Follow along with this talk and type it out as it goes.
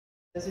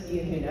Those of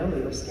you who know me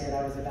were scared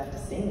I was about to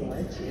sing,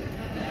 weren't you?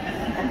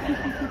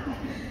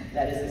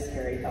 That is a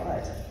scary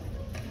thought.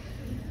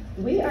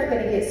 We are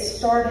going to get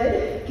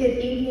started. Good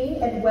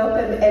evening and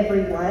welcome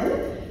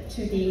everyone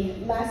to the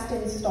last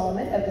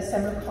installment of the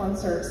Summer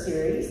Concert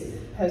Series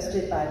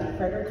hosted by the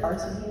Frederick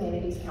Arts and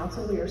Humanities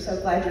Council. We are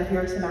so glad you're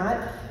here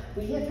tonight.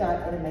 We have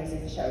got an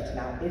amazing show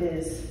tonight. It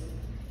is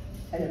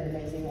an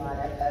amazing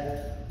lineup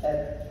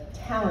of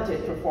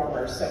talented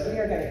performers. So we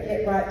are going to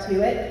get right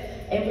to it.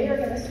 And we are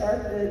going to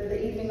start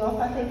the evening off,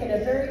 I think, in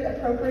a very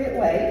appropriate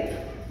way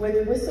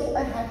with Whistle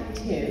a Happy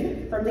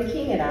Tune from The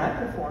King and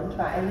I, performed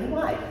by Amy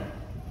White.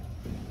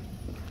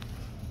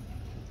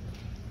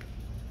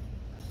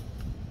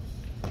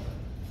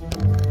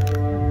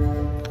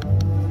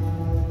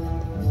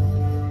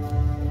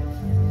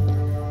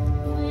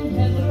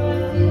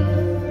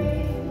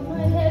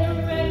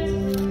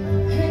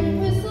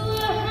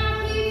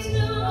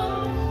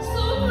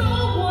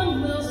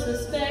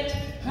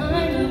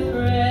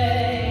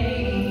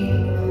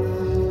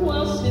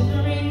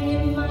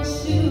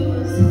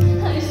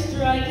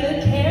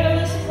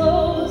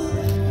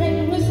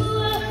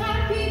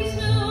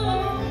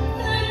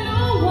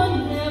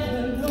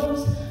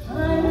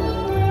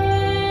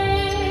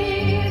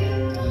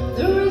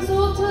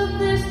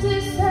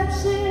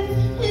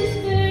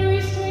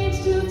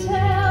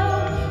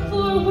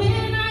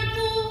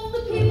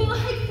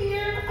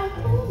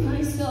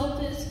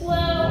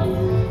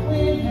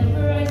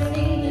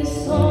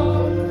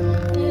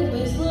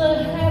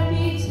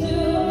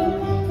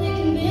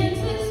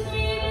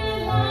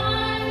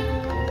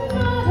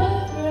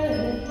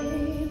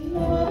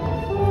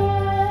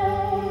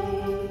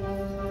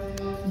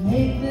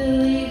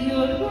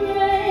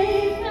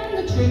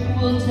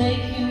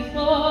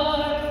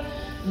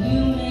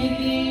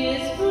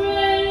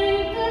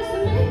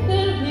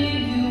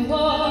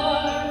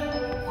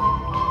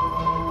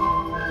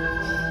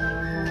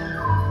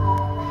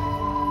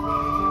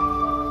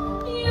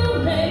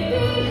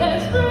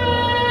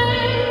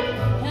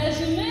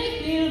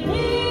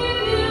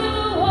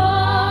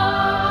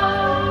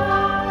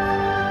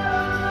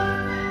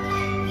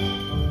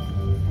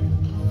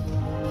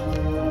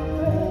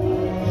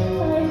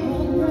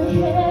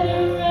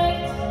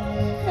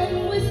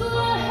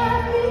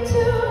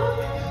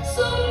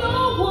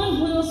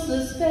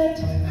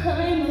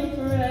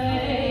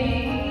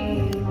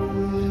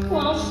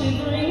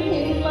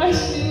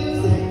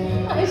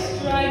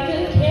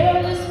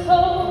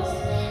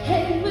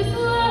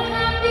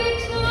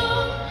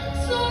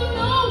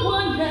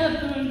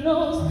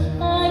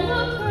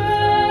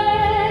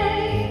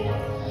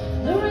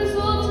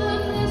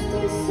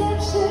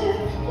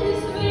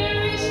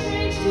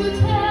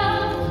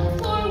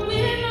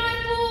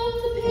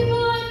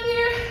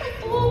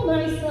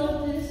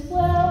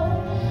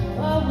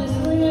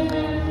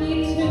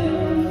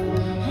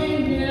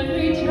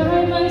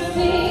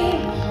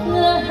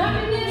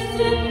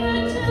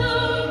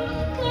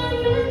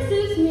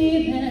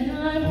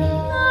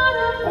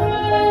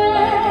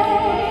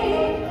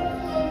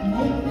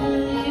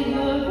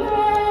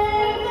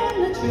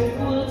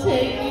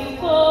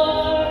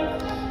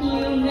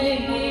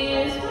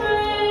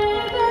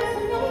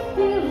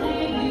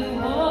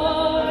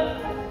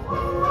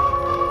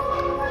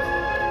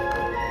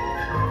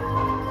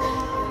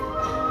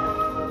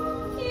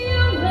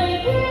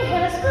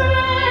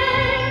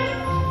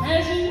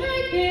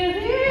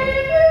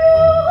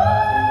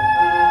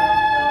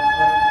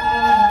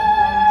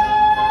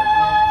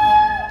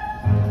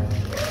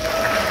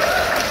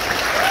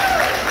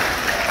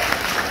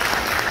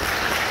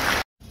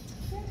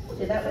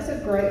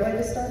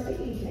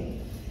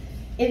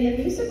 In the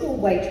musical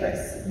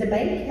Waitress, the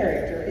main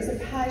character is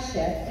a pie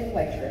chef and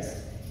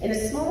waitress in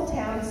a small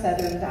town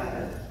southern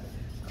diner.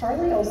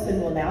 Carly Olson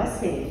will now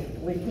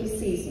sing When He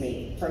Sees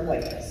Me from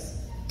Waitress.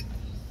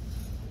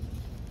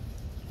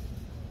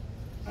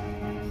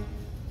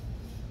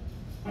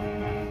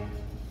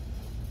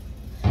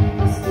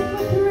 I stick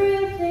with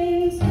real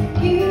things,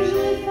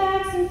 usually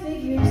facts and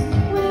figures,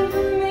 when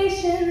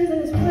information's in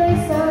its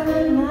place, I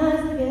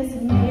minimize the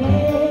guessing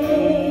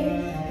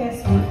game.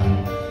 Guess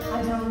what?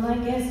 I don't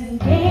like guessing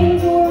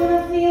games or when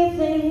I feel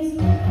things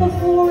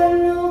before I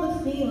know the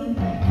feeling.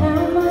 How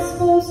am I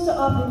supposed to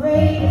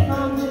operate if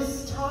I'm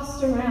just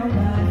tossed around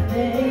by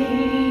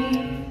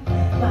fate,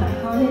 by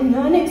hunting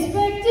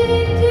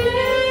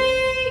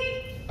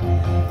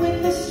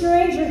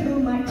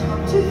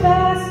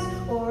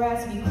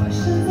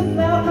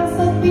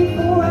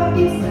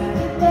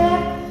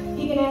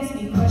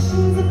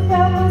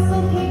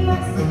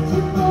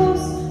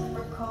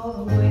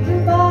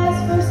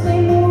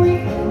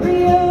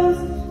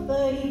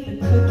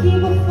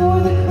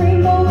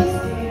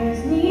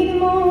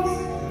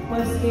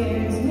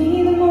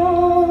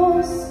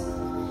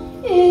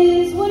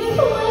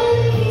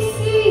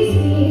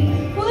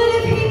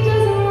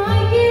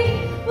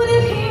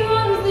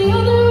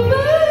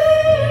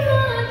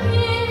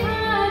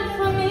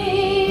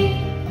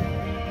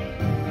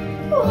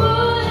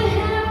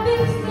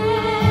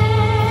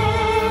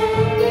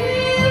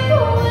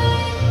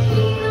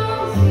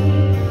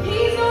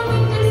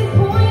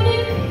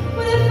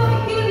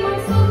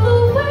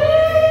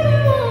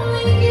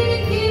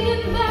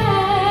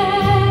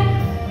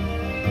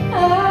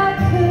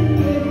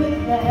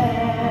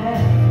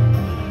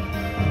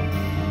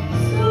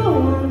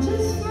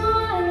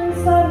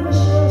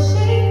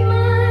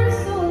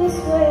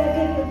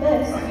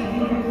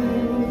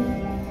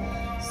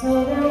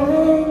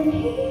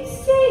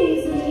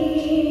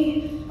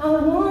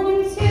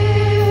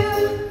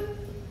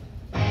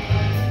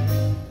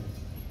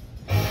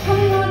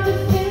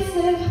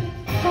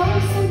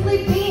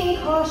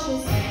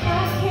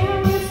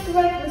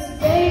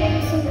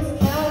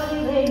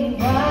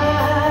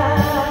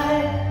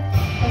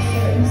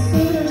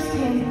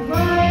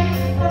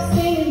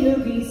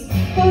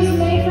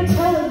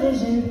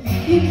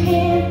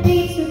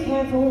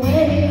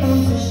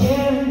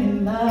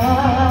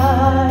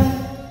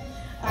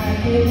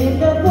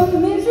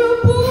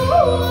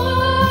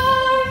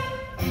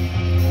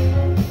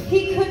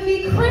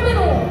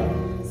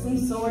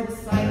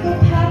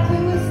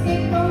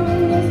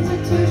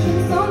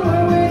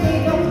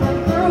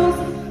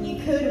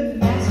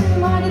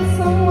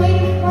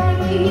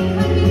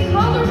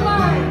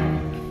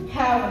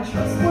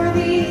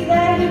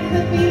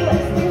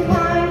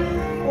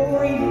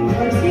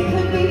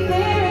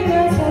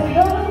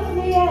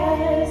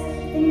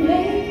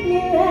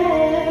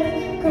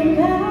from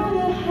out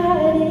of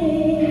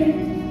hiding.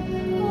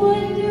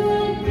 What do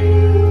I do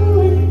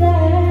with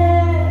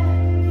that?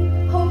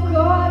 Oh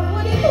God,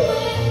 what if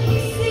when he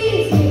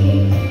sees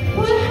me?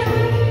 What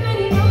happens when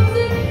he knows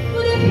it?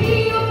 What if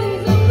he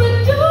opens up a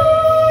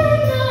door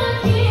and I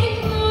can't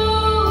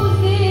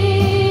close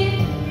it?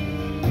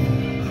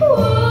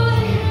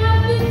 What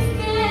happens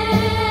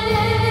then?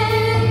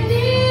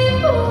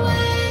 If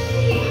when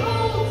he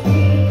holds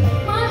me,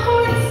 my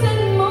heart's set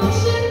in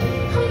motion,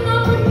 I'm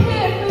not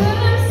prepared for that.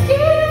 I'm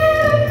scared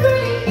of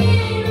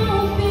breaking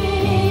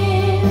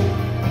open,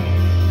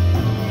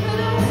 but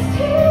I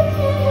still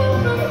can't help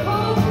from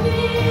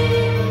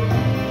hoping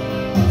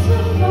to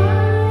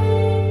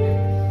find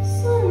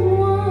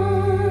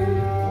someone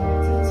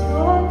to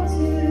talk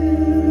to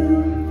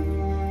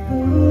who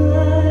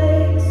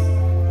likes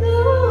the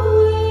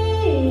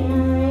way I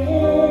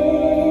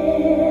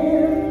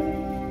am.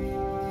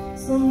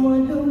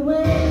 Someone who,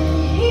 when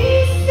he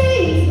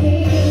sees me,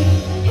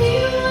 he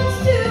wants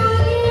to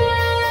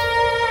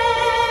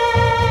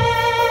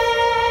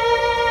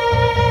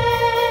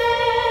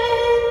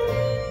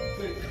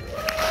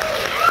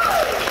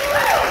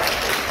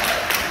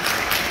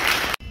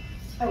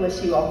I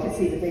wish you all could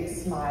see the big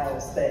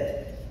smiles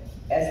that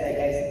as they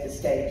exit the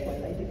stage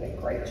when they do a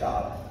great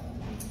job.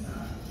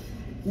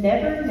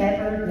 Never,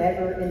 never,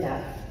 never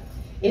enough.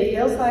 It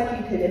feels like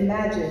you could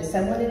imagine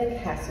someone in a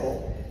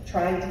castle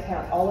trying to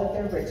count all of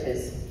their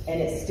riches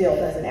and it still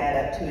doesn't add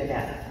up to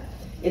enough.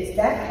 It's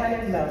that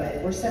kind of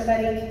moment where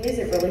somebody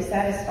isn't really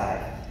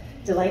satisfied.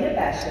 Delana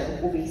Basham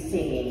will be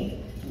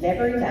singing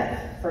Never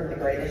Enough from The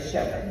Greatest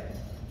Showman.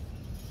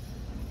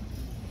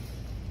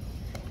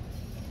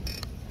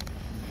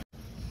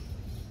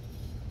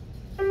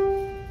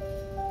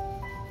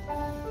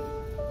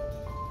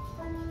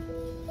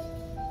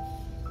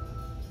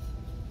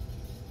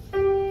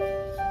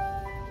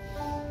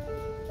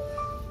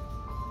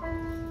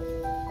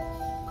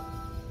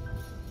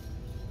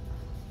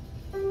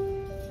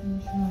 I'm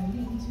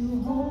trying to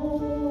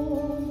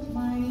hold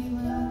my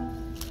breath,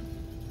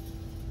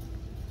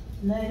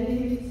 let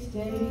it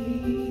stay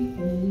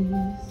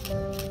this.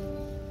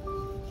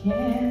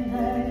 Can't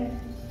let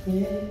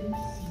this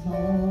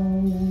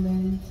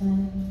moment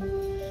end.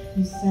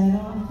 You set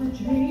off a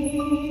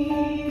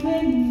dream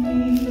in me,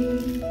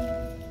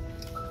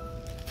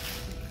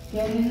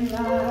 getting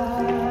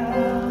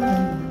louder.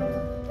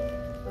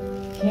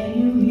 Can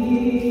you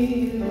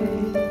hear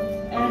it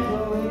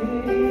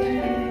echoing?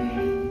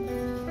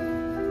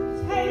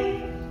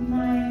 Take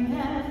my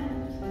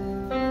hand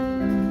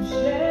and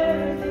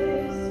share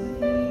this with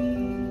me,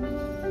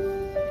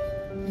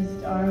 'cause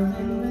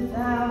darling,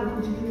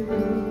 without you,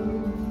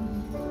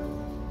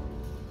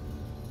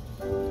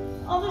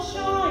 all the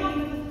shine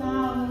of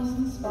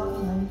 1,000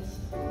 spotlights,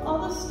 all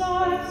the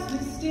stars we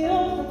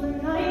steal from the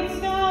night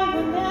sky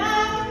will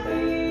never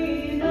be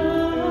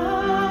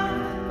enough,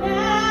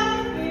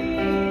 never be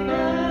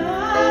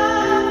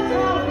enough.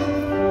 Towers of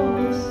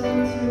gold seem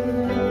too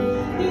little.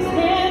 These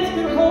hands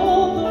could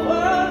hold the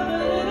world,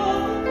 but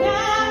it'll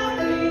never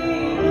be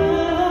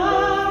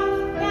enough,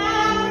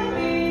 never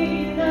be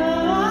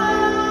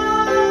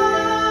enough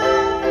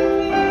for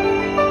me.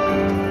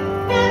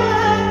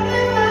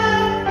 Never,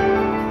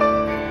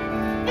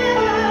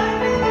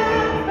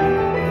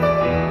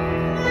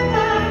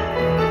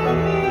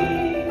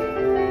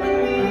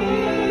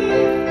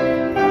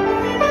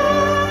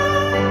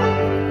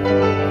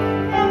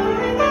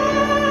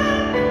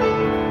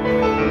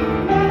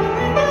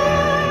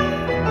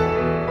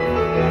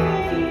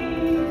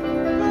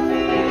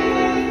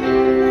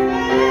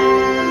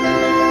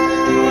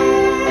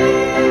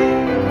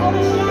 all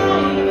the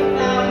shine of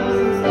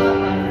 1,000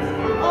 spotlights,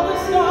 all the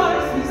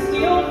stars we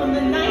steal from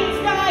the night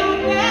sky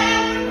will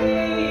never be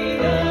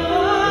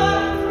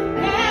enough,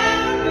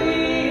 never be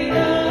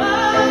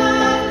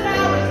enough.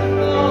 Towers of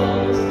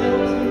gold are still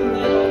too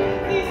little.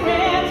 These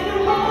hands can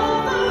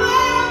hold the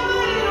world,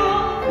 but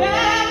it'll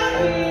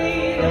never be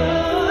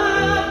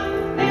enough,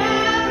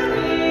 never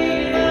be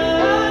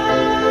enough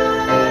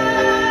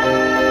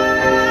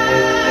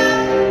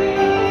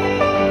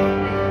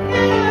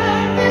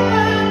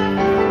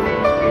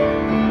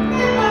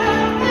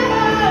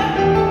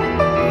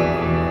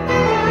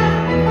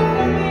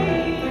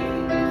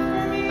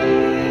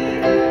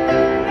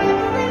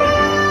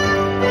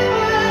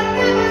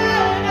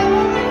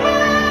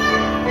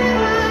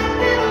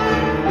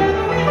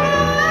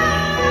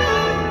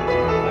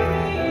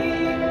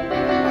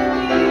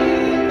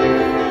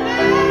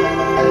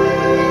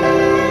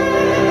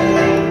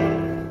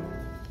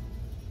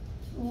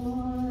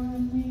for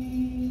me.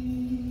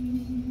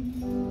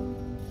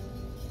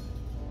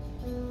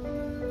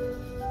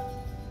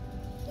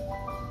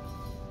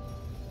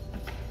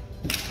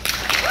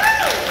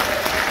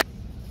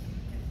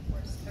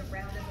 A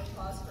round of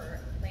applause for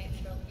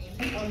Lanesville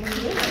Gaming.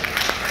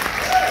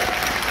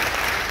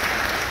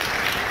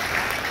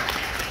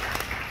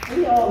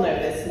 We all know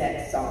this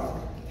next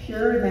song,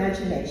 Pure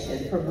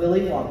Imagination from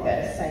Willy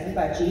Wonka, sang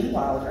by Gene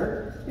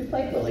Wilder, who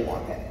played Willy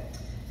Wonka.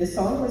 The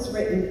song was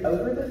written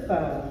over the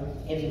phone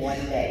in one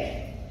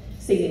day.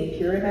 Singing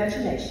Pure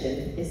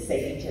Imagination is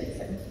Sadie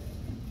Jensen.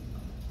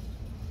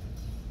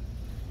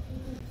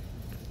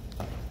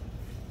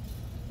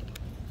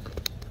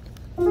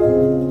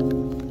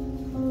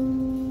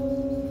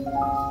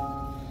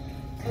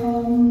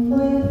 Come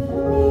with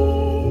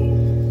me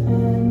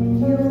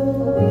and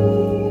you'll be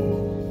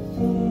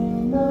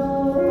in a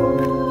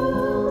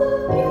world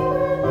of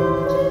pure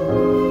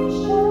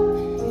imagination.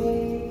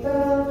 Take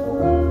a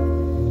look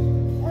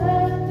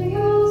and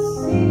you'll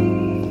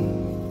see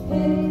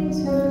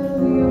into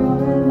your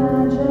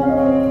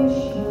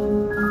imagination.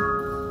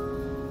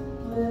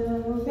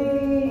 We'll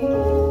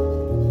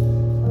begin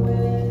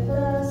with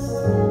the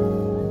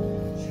sun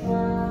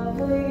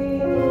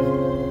traveling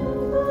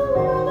in the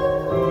world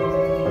of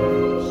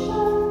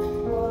creation.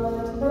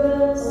 What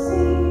we'll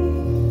see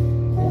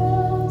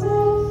will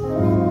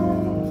defy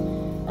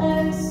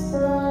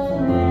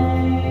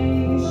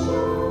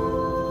explanation.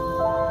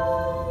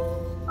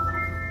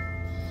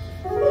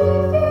 If you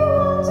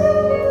want to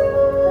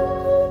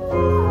view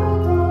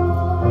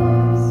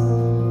paradise,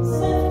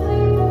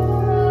 simply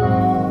look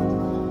around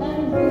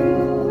and view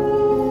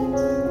it.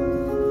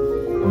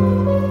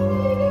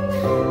 Anything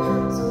you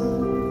want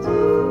to do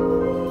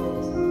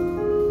it.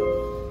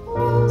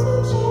 Want to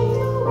change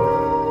the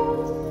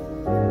world?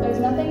 There's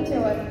nothing to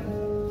it.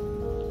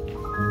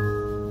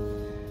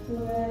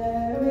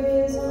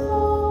 There is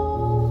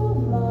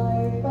no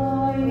light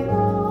by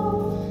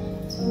now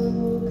to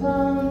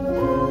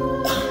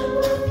compare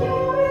with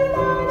pure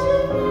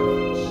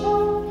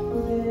imagination.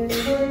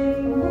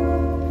 Living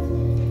there,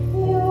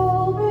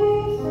 you'll be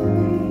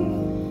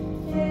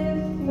free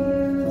if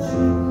you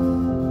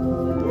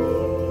truly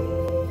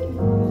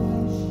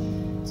wish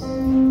to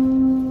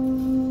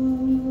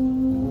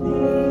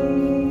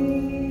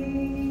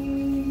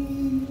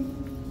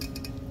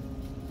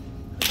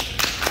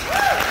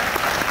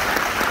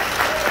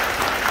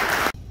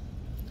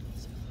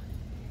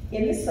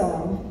In the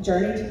song,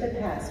 Journey to the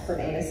Past from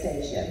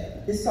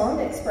Anastasia, the song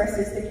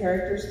expresses the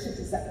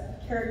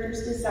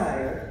character's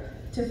desire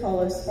to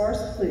follow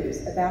sparse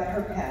clues about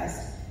her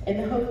past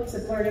in the hopes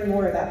of learning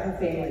more about her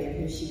family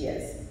and who she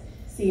is.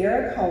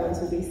 Sierra Collins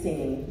will be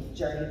singing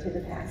Journey to the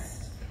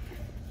Past.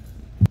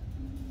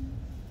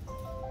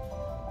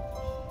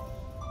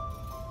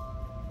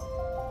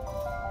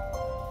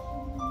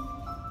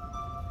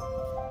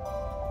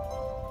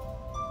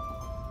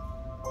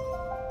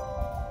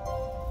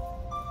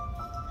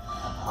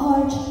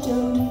 Heart,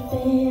 don't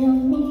fail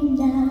me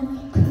now.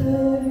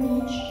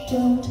 Courage,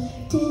 don't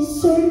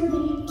desert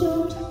me.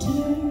 Don't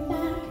turn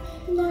back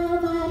now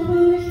that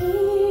we're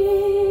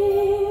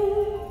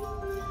here.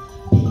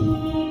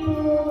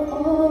 People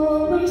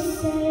always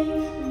say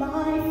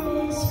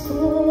life is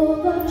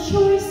full of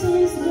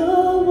choices.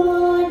 No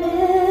one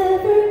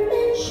ever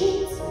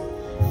mentions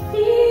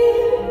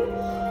fear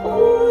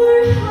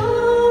or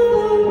how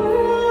the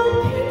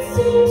world can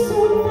seem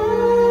so vast.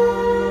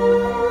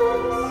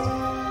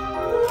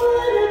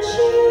 What a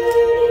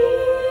journey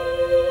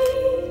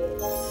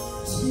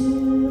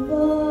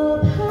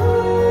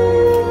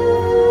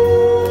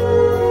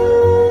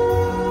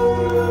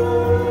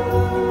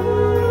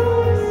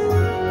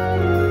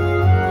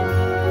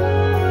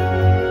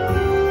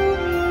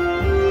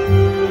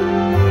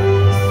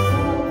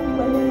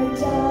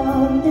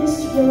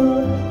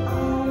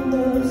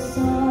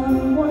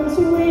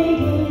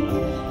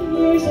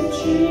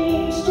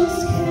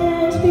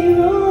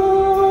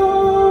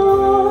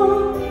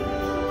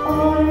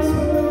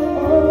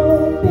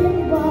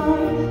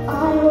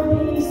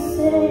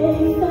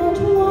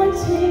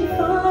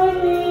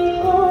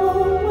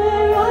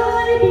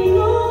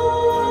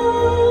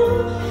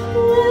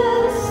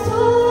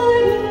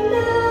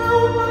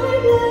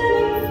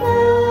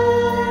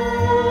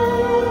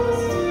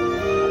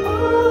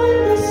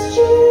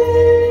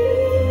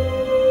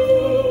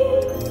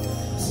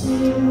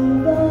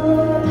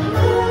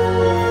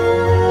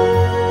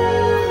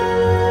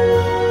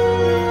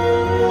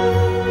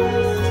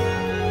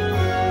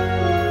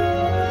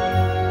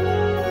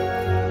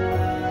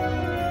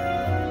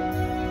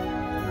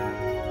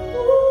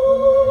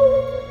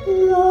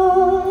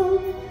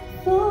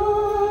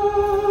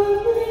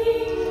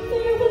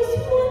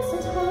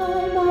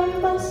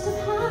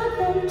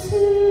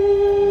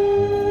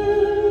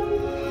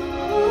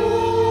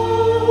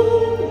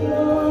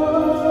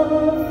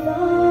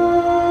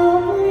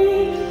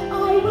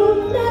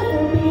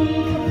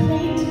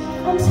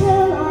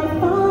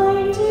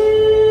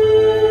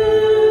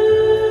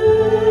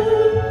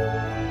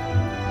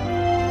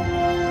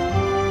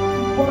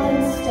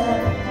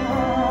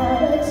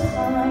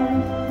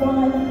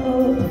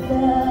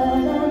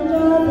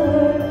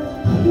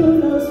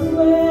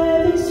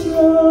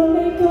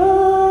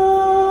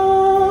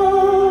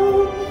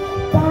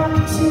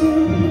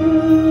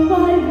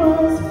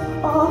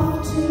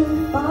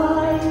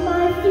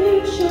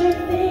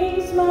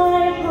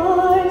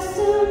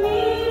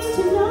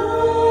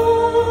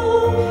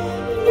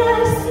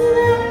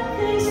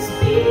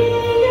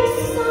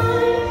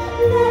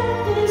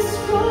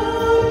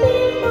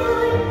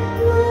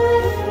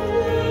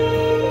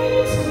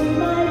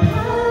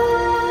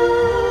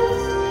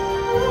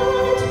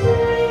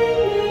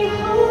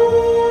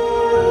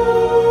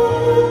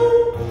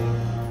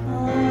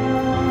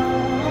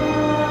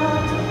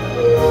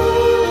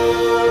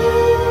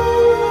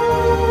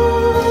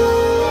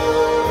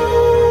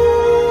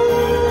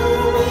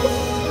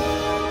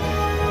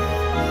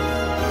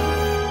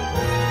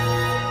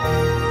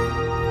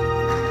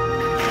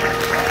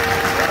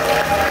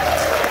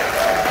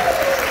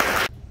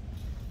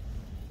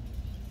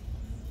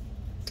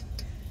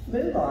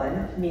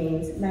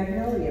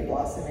magnolia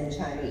blossom in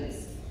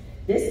Chinese.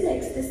 This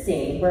makes the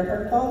scene where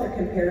her father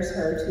compares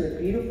her to a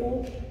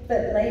beautiful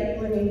but late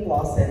blooming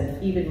blossom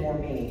even more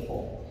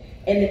meaningful.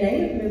 And the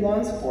name of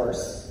Mulan's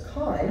horse,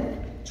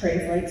 Khan,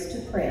 translates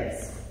to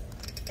prince.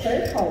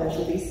 Claire Collins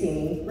will be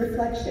singing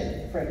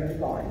Reflection from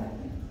Mulan.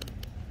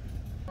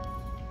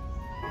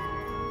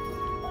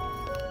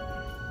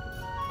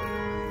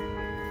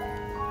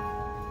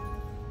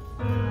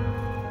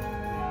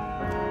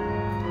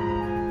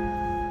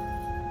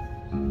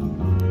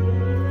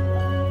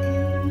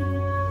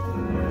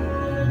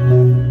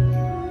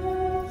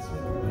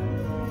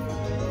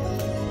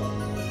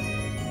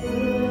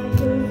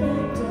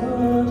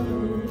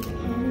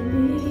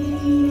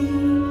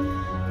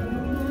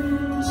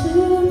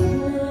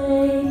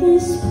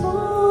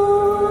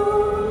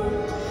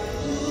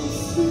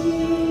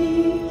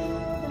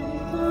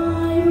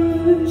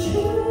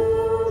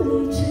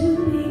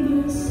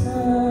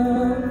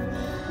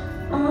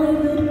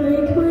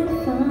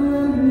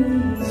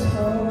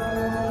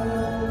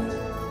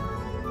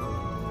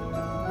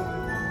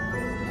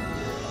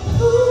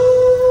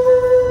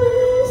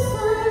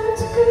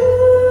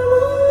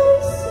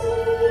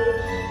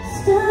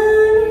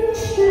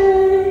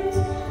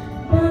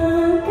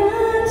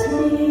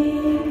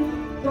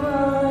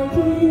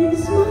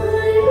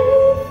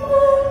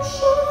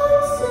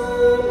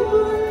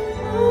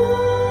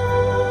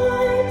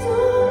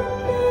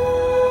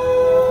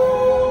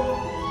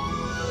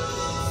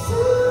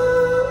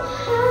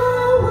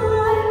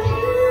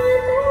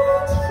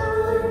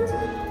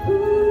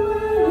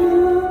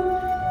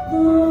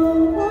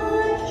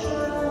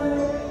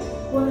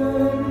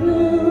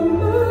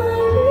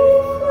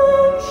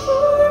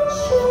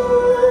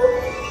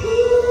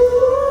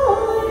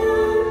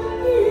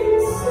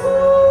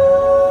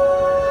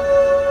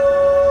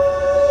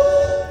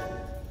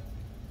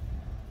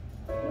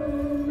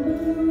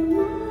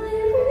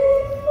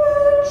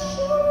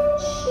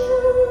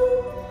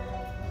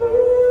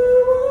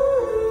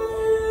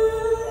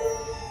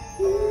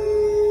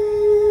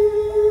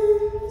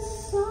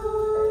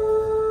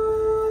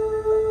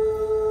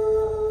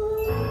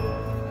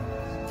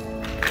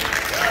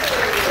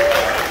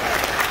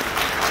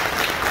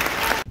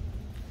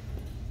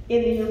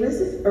 In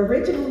the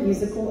original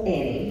musical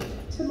Annie,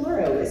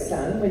 Tomorrow is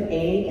sung when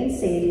Annie and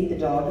Sandy the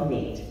dog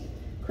meet.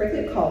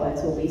 Cricket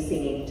Collins will be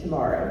singing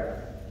Tomorrow.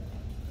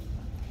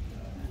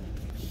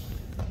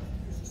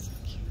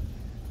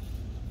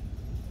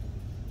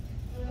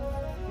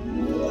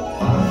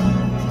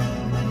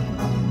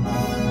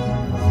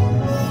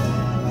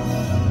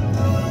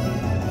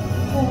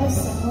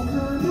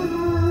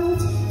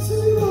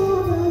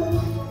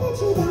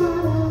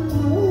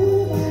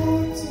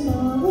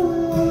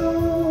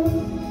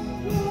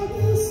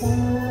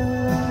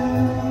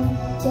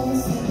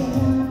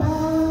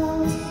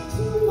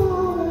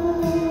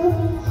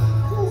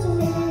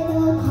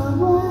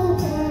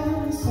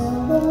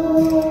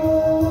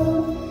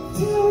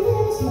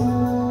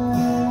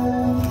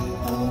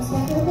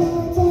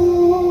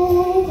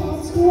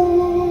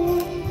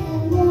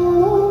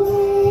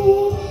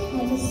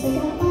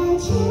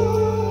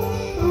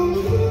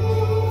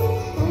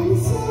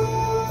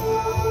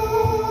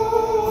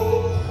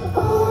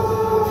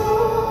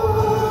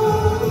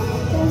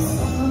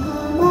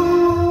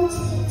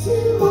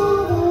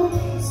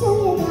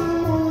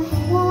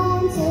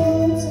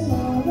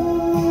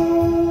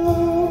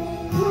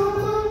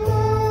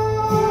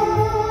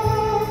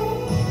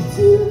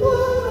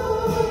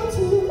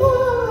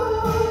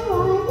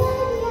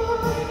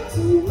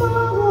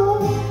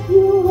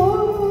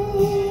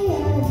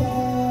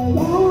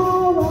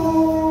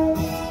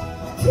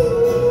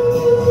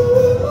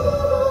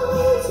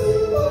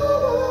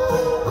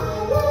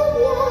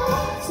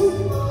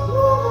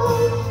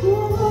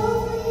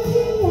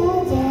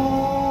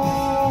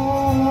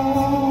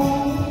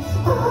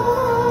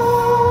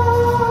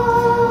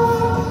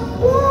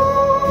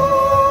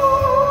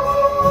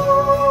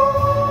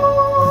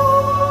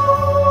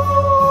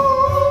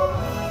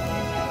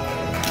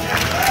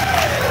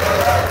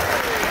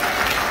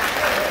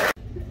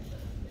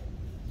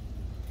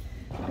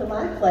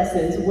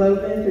 Lessons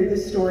woven through the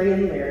story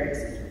and lyrics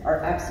are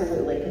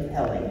absolutely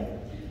compelling.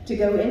 To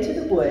go into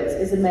the woods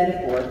is a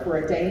metaphor for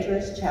a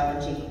dangerous,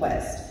 challenging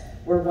quest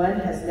where one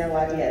has no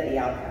idea the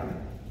outcome.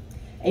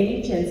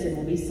 Amy Jensen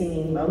will be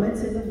singing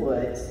Moments in the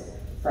Woods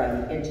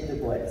from Into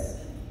the Woods.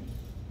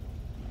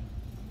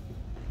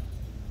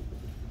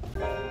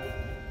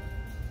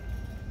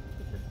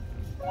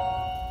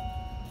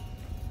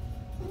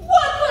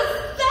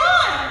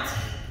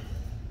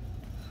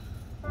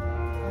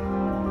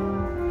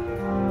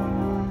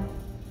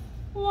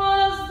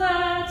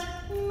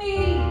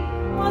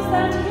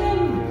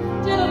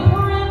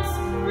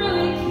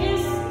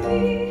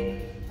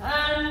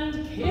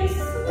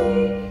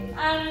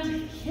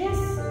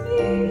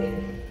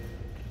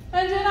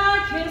 And did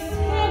I kiss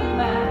him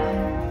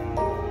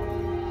back?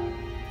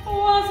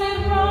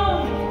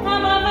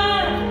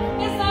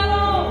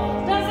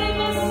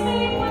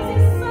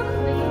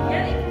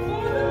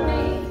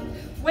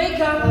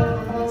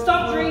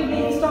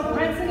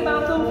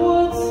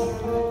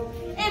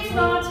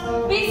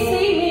 be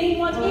seeming.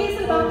 What is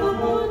it about the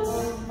woods?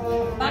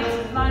 Back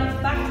to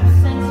life, back to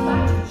sense,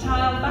 back to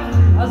child, back to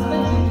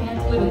husband. You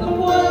can't live in the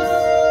woods.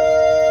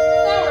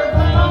 There are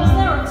vows,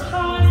 there are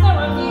ties, there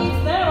are needs,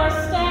 there are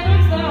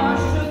standards, there are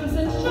shoulds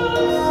and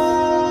shoulds.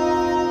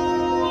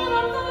 What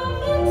of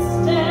love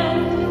instead?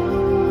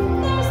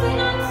 There's the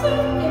answer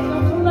if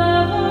you're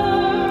clever.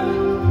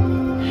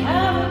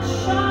 Have a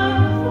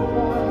child for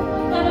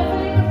warmth and a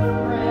baker for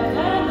bread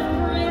and a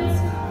prince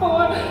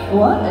for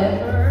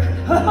whatever.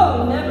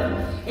 Oh, never.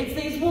 It's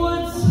these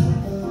woods.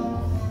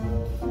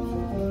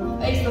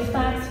 Face the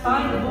facts,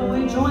 find the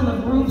boy, join the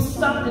group,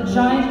 stop the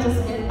giant,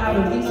 just get out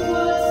of these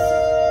woods.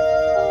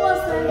 Was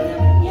that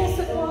him? Yes,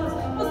 it was.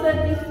 Was that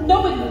me?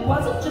 No, it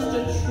wasn't. Just a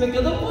trick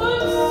of the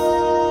woods.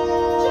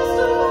 Just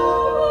a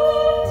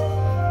moment.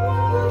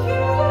 One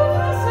peculiar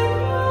passing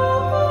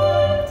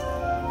moment.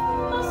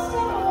 Must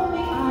it all be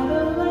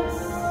either less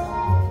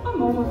or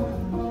more?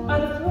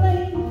 Either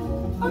plain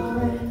or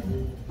grand?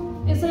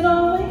 Is it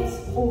always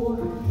or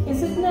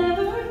is it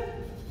never?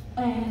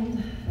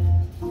 And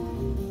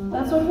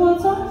that's what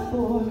woods are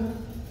for.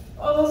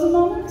 All those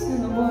moments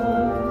in the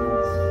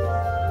woods.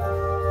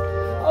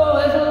 Oh,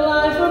 if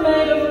life were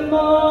made of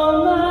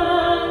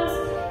moments,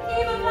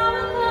 even now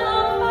and then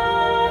I'll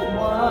find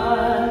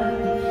one.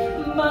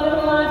 But if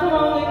life were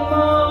only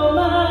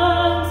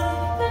moments,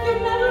 then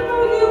you'd never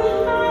know you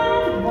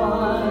had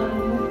one.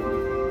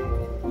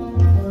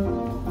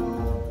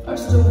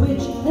 First a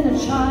witch, then a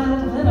child,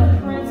 then a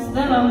prince,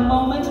 then a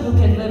moment. Who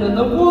can live in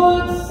the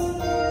woods?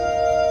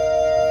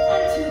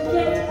 And to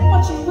get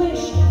what you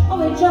wish,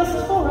 only just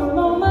for a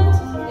moment,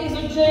 these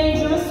are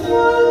dangerous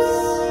woods.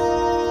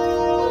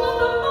 Let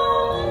the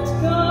moment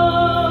go.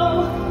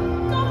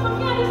 Don't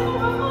forget it for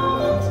a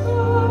moment, no.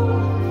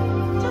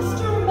 Just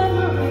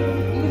remembering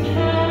you've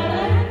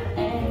had an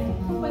end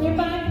when you're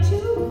back to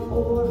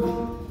or.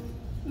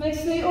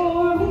 Makes the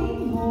or mean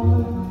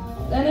more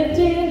than it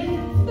did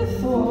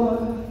before.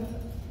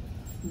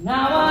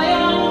 Now I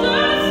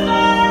understand,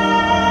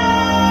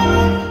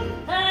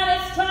 and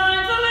it's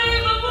time to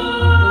leave the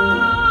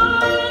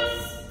woods.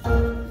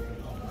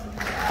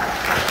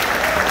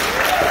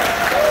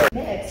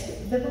 Next,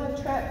 the Von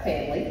Trapp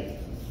family,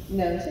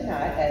 known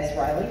tonight as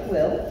Riley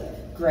Quill,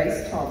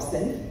 Grace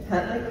Thompson,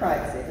 Huntley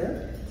Kreitziger,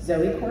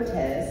 Zoe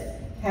Cortez,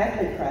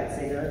 Hadley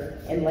Kreitziger,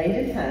 and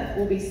Landon Hunt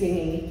will be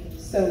singing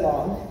So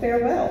Long,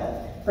 Farewell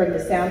from The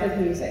Sound of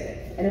Music.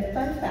 And a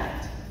fun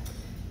fact,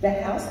 the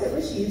house that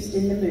was used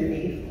in the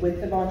movie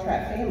with the Von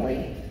Trapp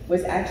family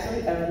was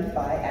actually owned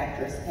by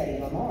actress Hedy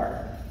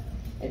Lamarr.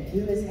 And who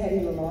is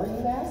Hedy Lamarr,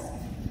 you ask?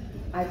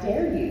 I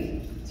dare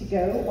you to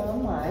go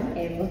online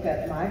and look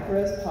up My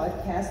Gross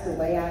Podcast, The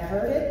Way I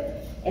Heard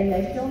It, and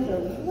they filmed a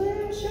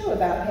little show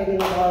about Hedy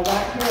Lamarr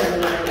right here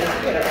in the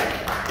theater.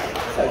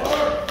 So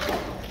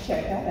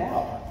check that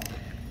out.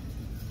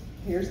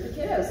 Here's the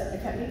kiddos,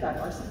 accompanied by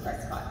Marcy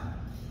Prescott.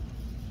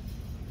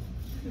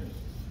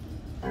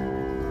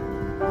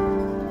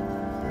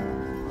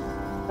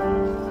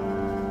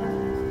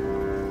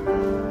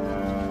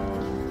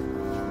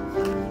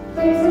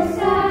 There's a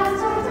sad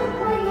songs are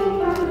playing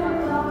from the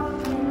clock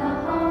in the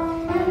hall,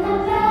 and the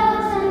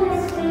bells and the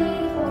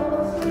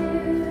steeples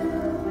too.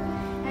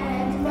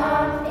 And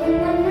Bob in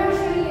the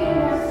nursery in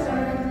a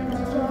certain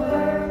little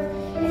bird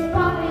is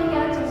popping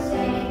out to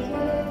say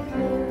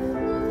cuckoo.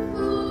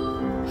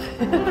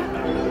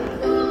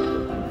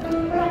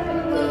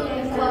 Rapidly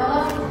they tell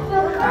us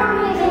the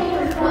farmers and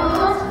the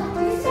calls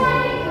to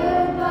say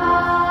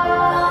goodbye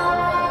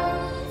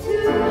to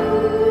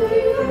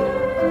you.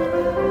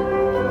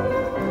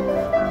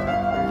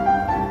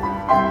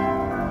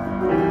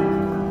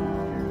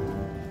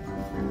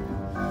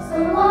 So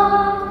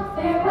long,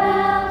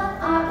 farewell,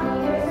 our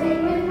leaders say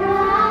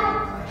goodbye.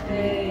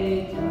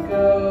 Hate to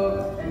go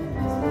and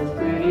miss this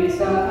pretty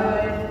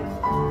side.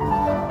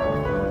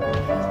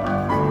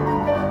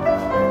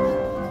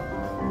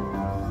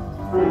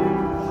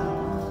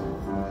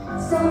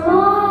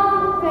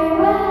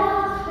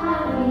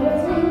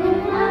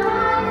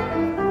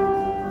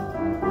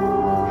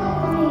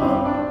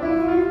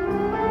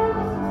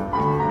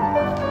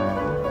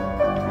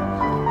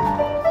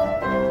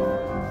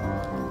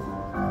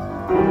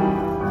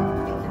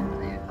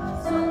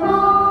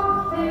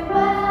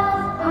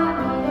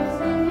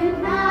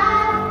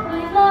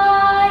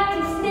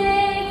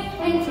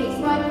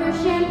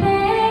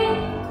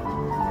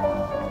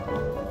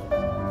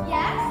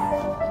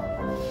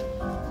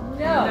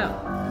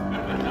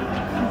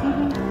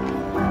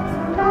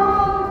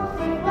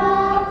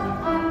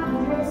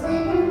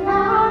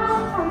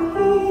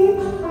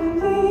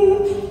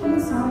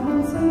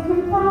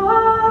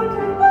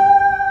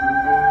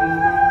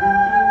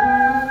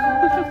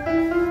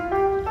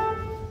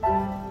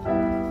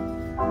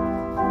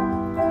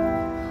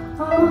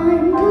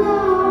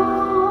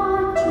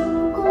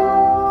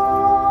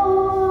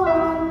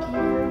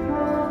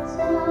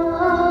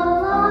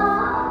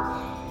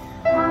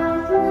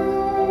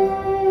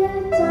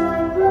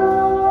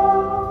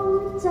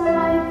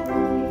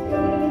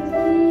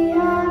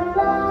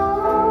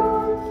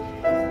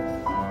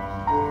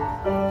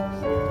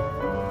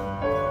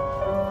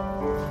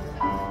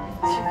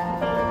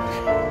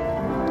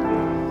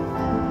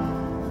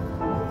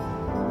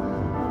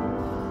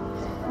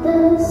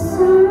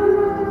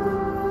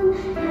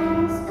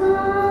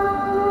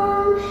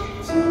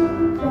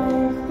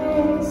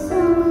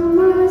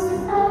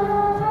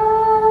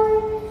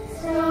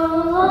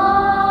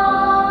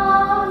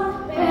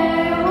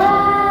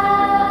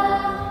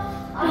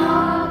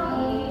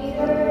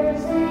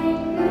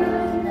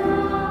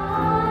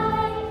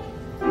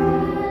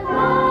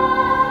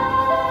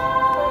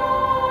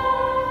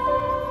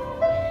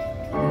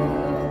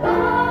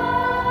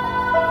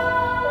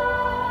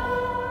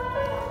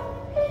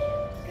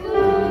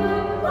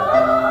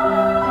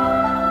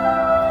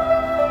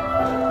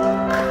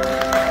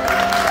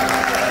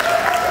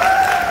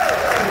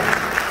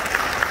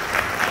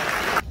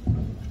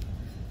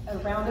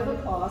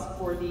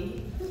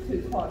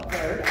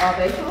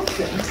 Ave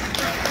Thompson.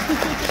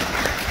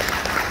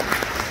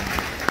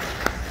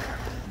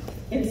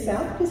 In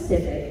South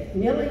Pacific,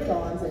 Millie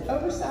dons an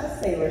oversized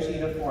sailor's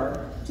uniform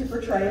to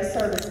portray a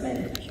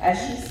serviceman as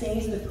she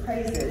sings the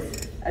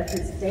praises of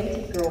his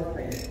dainty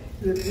girlfriend,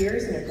 who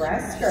appears in a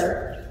grass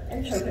skirt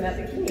and coconut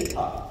bikini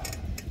top.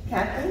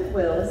 Kathleen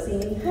Will is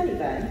singing Honey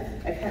Bun,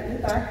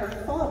 accompanied by her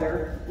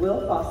father,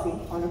 Will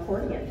Fossey, on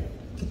accordion.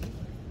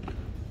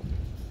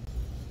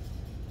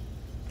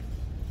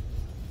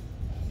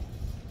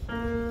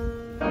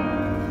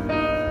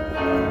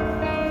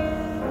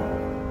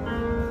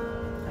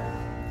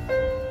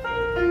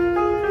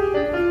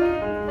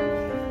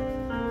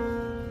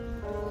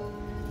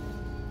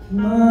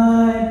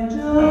 My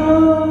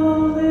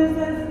doll is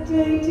as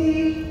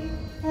dainty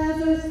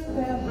as a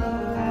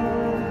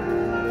sparrow.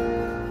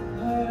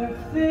 Her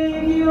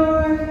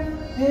figure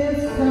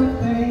is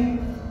something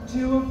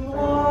to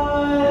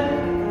applaud.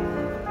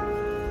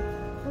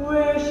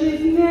 Where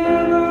she's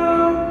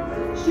narrow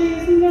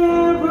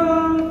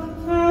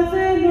as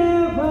an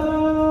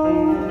arrow.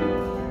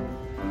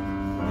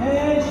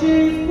 And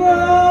she's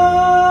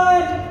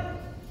broad,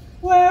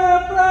 where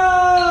a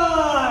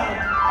bride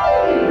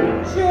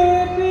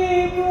should be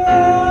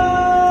broad.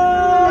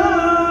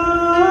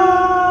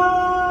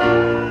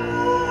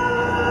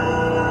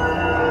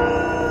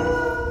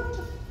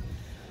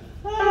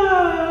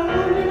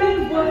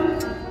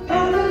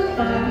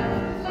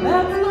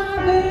 That's my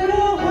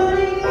little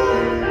honey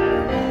bun.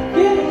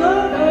 Give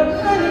love a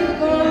honey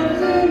bun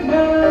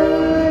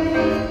tonight.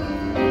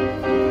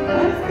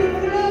 I'm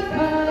speaking of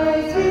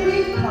pie,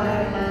 sweetie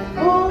pie,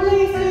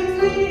 only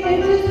 60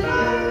 inches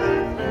high.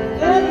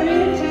 Every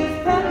inch is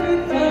packed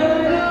with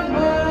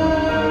dynamite.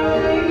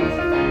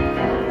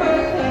 Her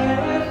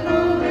hair is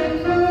golden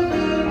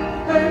curly,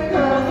 her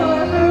curls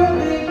are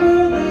curly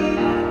curly,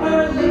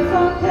 her lips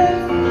are pink,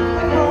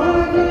 and her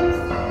lips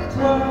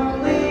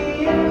twirly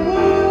and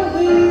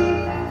whirly.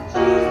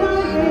 She's my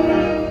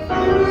baby,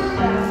 I'm her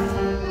fast,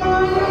 I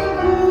am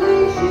curly,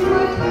 she's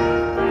my cat.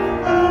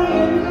 I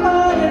am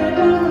hot and I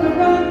don't want to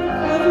run,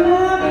 'cause I'm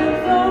having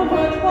so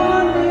much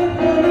fun with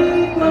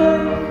honey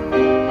bun.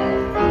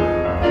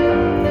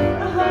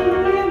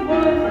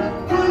 101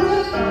 kinds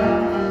of fun,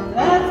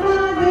 that's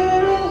my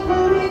little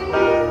honey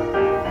bun.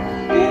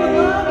 Get a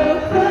lot of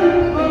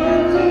honey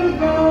bun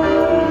tonight.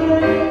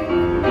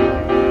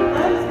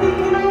 I'm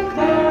speaking of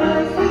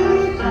pie,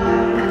 sweetie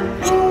pie,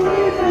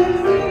 only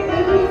 60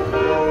 inches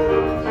high.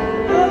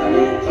 11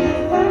 inches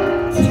packed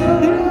with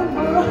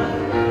dynamite.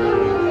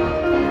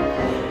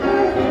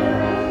 Her hair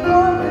is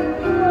golden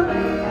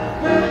curly,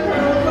 her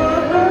curls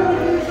are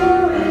curly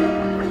curly,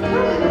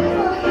 her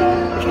lips are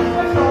pink,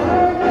 I call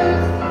her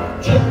lips.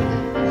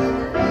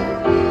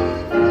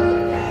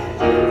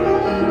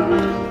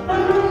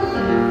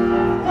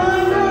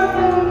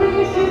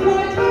 She's my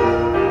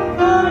type.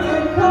 I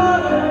am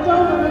caught and I don't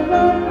want to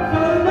run,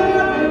 'cause I'm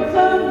having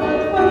so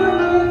much fun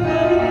with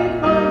honey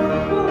bun.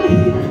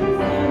 Believe me,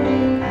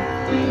 Sammy,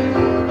 do you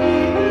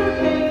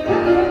can't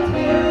cook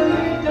till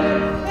you're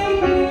done.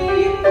 Ain't me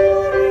a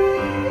fool,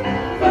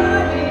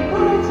 Friday,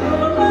 put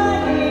your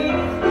money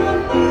on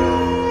my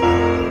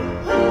honey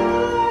bun.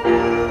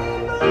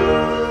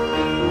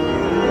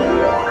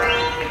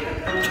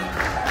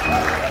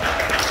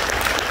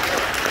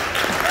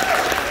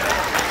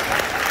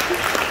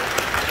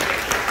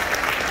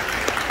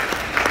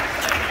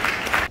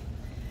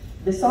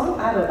 The song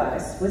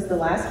Edelweiss was the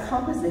last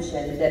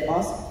composition that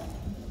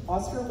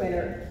Oscar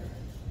winner,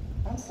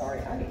 I'm sorry,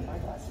 I need my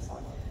glasses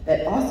on,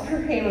 that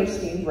Oscar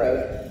Hammerstein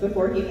wrote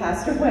before he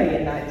passed away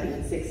in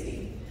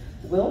 1960.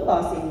 Will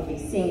Fossey will be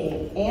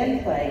singing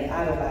and playing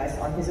Edelweiss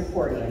on his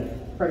accordion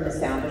from The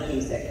Sound of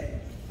Music.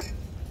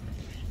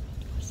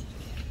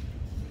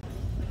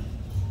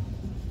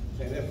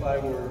 And if I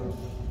were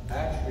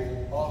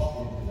actually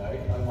Austrian tonight,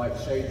 I might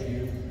say to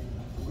you,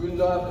 Guten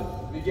Abend,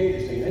 wie geht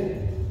es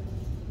Ihnen?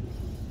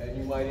 And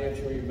you might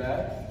answer me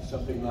back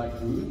something like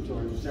gut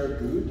or sehr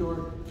gut,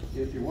 or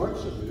if you weren't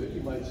so good,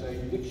 you might say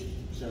nicht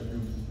sehr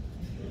gut.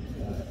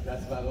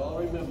 That's about all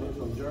I remember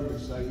from German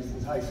studies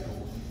in high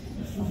school.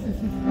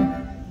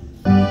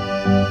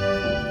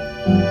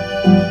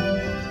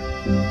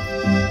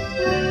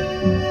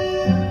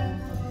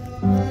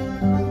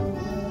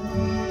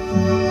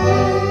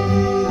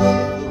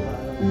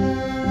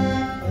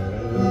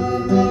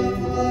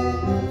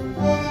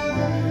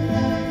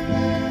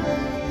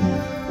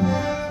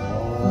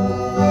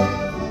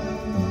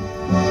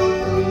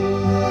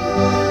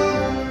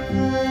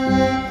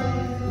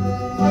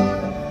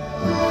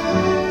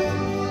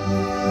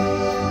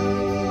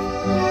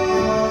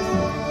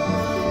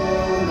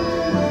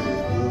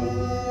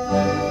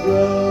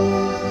 Road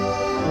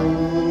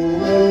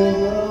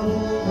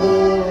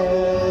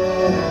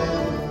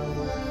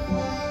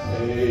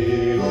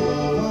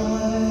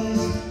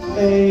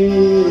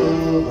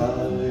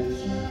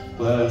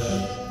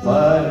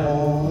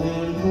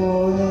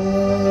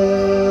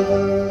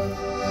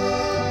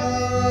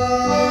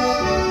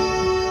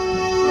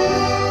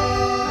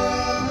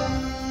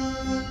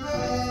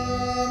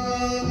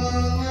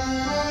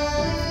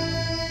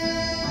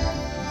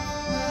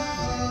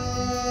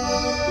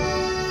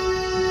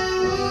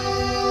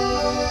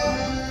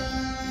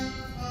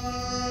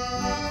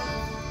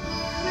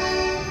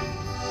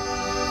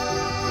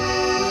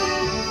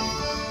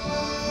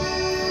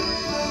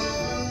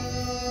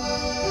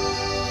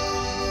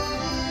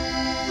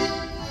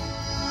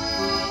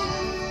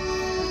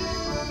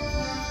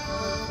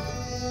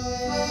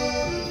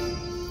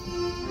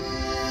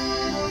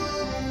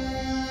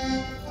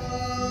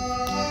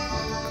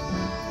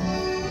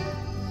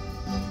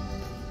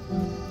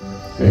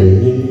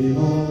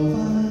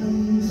Edelweiss,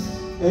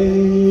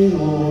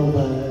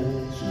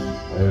 Edelweiss,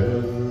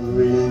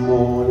 every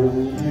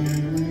morning you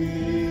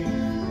greet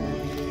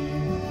me,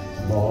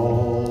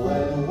 small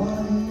and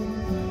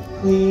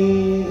white,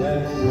 clean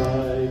and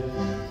bright,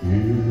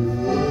 you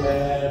were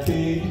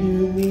happy to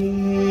meet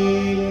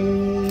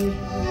me.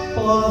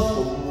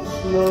 Blossom,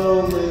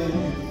 snow, may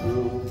you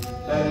bloom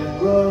and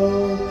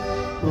grow,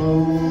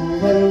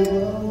 bloom and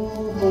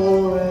grow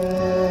forever.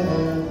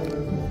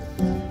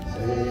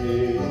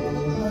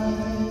 Edelweiss,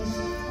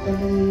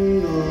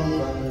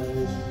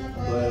 Edelweiss,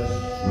 bless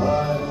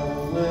my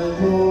home and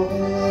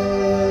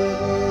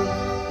forever.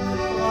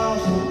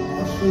 Blossom,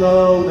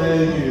 snow,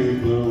 may you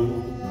bloom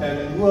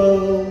and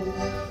grow,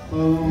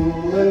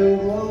 bloom and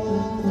grow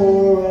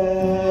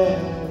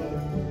forever.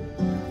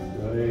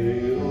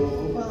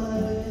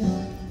 Edelweiss,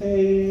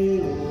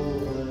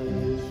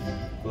 Edelweiss,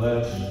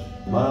 bless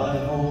my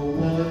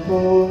home and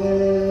forever.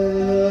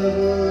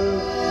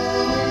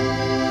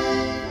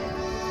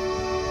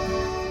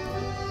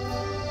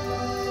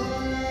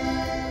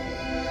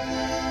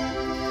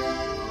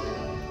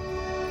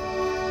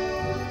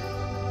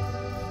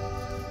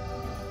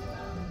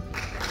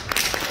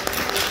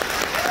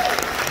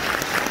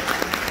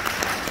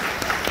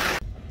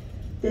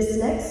 This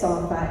next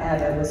song by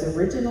ABBA was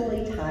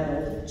originally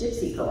titled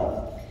Gypsy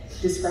Girl,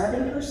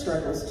 describing her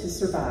struggles to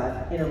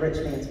survive in a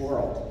rich man's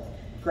world.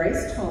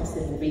 Grace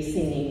Thompson will be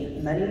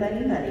singing Money,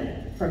 Money, Money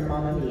from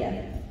Mamma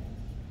Mia.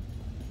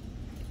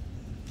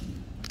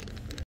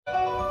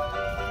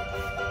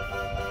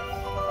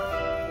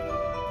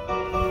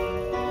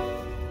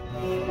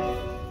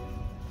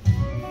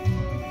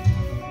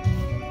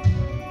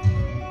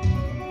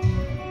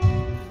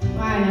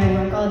 When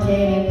I work all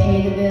day to pay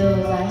the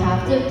bills I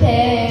have to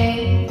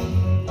pay,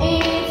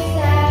 ain't it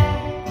sad?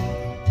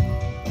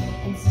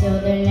 And still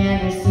there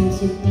never seems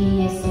to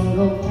be a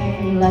single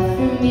penny left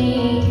for me.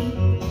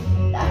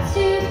 That's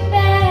too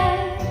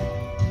bad.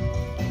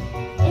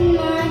 In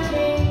my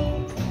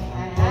dreams I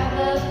have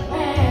a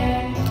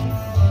plan.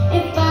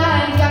 If I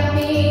got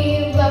me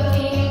a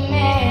wealthy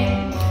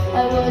man, I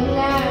wouldn't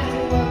have to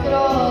work at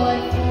all.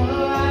 I'd fool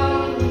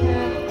around and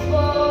have a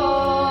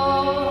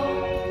ball.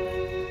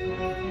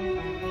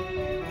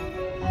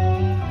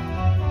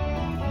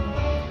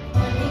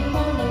 Money,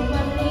 money,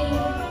 money,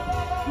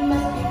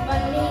 must be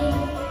funny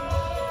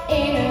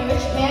in a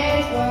rich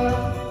man's world.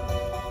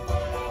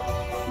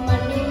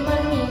 Money,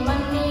 money,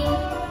 money,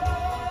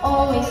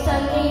 always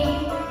sunny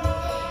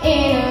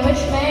in a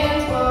rich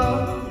man's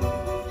world.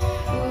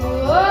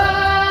 Ooh,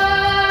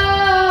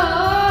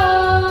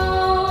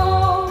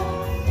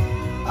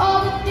 all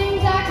the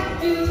things I could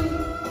do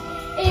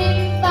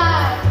if I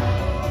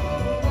had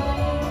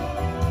money.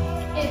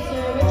 It's a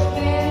rich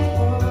man's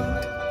world.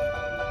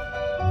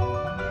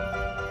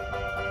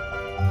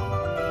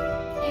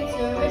 It's a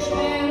rich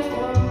man's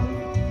world.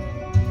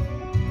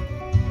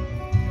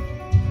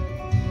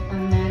 A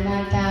man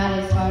like that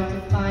is hard to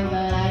find,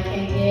 but I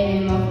can't get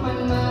him off my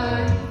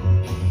mind.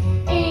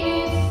 Ain't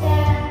it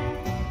sad?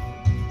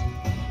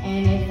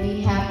 And if he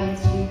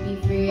happens to be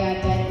free, I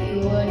bet he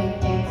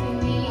wouldn't fancy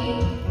me.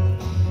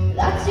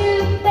 That's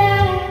too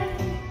bad.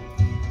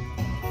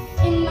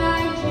 In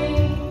my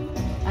dream,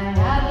 I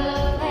have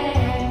a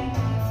plan.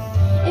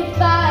 If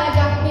I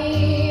got me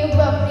a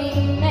wealthy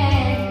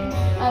man,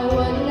 I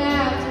wouldn't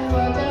have to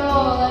work at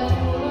all. I'd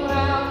fool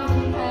around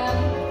and have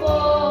a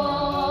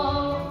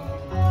ball.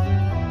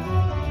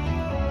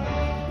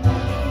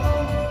 Money,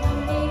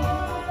 money,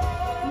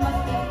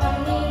 must be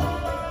funny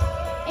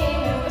in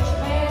a rich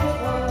man's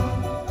world.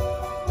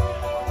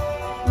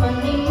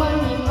 Money,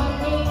 money,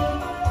 money,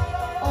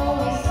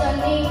 always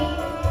sunny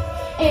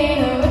in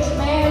a rich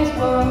man's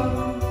world.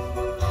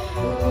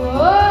 Ooh,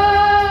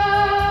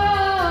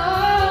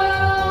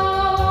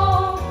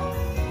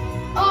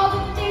 all the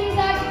things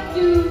I could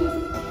do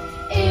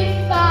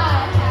if I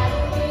had a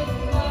little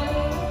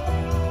money.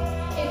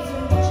 It's a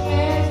rich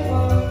man's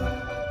world.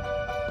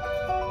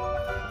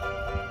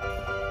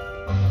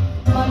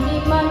 Money,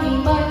 money,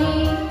 money,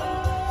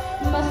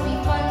 must be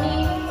funny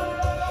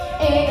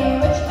in a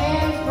rich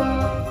man's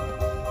world.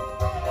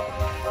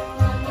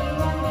 Money,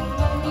 money,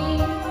 money,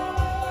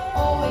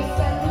 always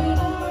sunny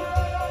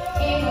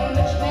in a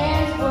rich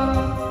man's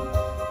world.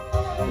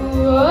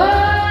 Whoa.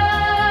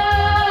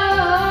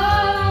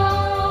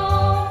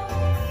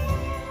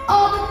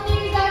 All the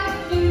things I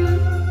could do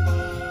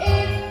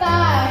if I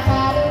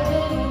had a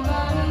little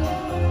money.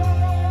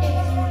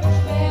 It's a rich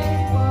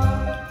man's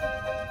world.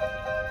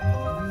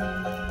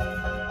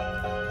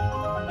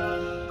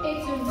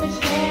 It's a rich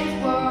man's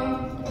world.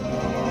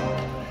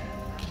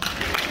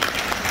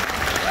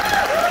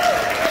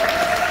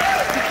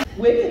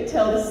 Wicked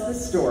tells the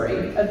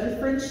story of the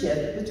friendship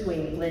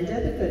between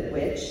Glinda the Good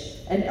Witch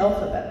and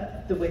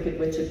Elphaba, the Wicked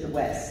Witch of the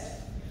West.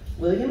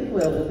 William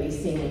Quill will be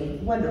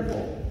singing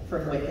Wonderful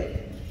from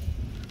Wicked.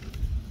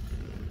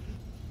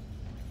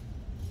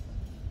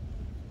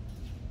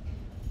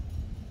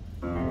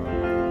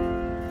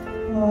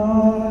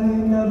 I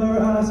never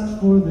asked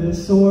for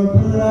this or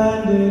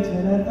planned it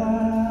in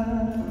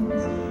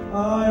advance.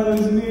 I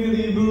was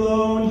merely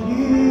blown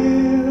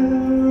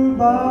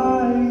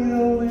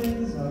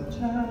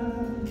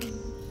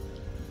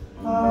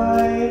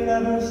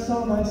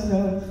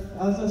myself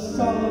as a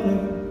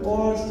Solomon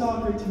or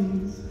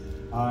Socrates.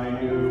 I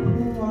knew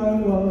who I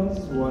was,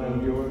 one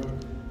of your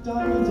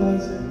dime a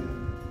dozen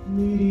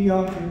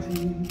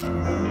mediocrities.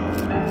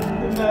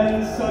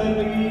 Then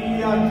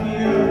suddenly I'm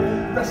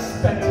here,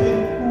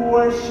 respected,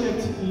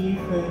 worshipped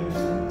even,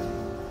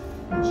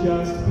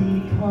 just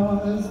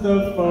because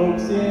the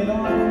folks in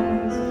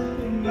arms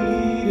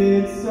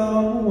needed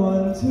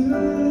someone to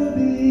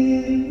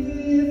believe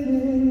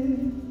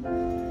in.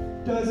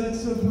 Does it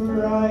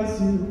surprise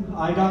you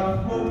I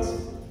got hooked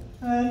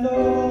and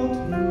all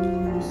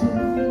too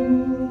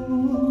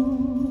soon?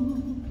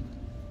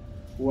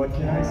 What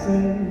can I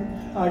say?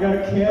 I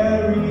got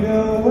carried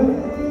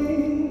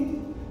away,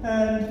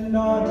 and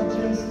not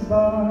just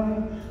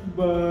by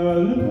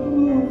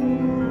balloon.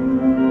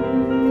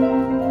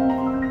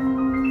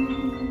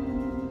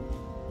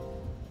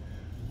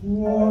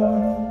 Wonderful,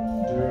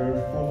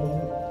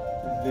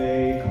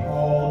 they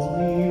called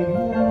me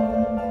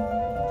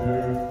wonderful,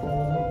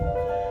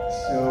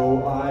 so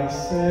I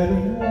said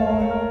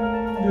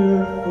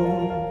wonderful,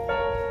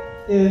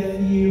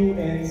 if you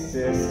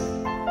insist.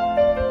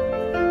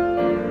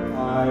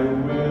 I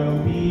will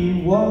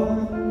be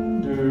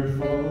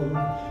wonderful,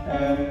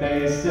 and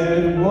they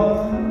said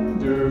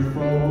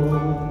wonderful.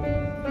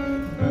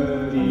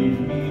 Believe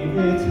me,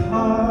 it's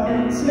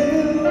hard to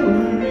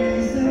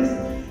resist,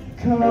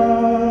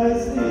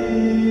 'cause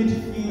it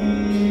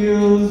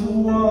feels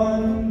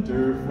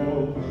wonderful.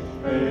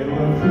 Hey,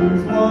 look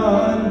who's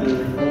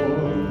wonderful,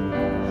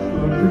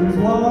 look who's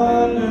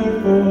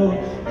wonderful.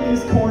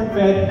 Is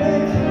corn-fed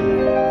pig,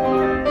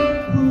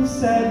 who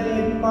said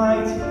it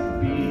might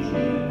be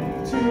keen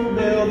to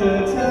build a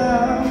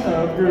town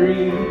of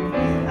green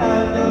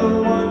and a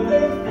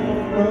wonderful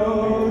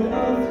road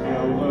of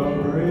yellow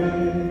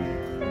brick.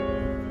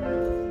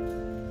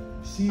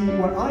 See,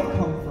 where I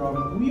come from,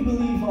 we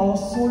believe all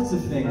sorts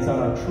of things that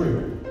are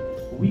true.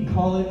 We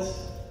call it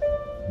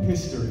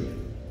history.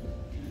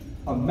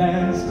 A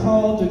man's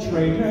called a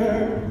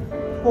traitor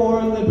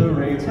or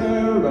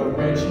liberator, a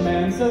rich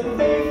man's a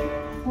thief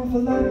or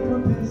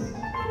philanthropist.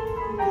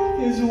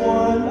 Is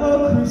one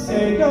a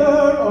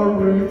crusader, a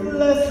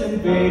ruthless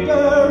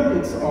invader?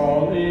 It's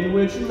all in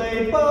which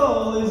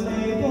label is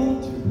able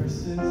to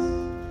persist.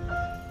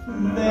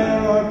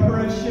 There are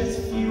precious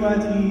few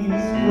at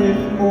ease with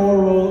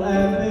moral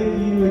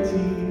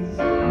ambiguities,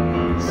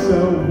 so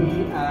we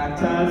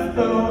act as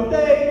though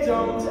they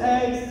don't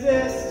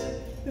exist.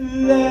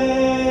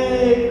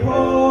 They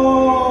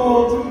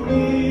called me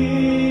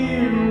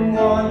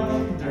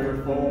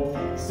wonderful,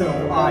 so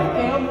I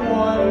am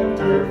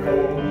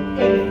wonderful.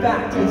 In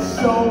fact, it's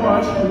so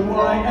much who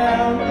I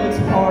am, it's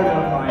part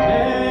of my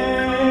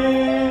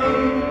name.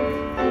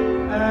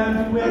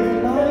 And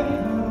with my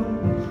help,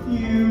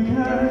 you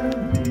can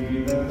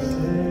be the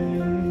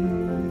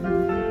same.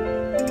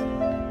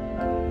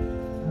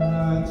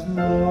 At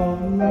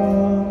long,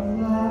 long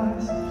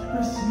last,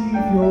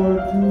 receive your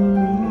due,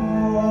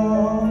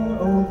 long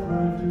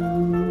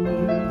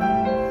overdue.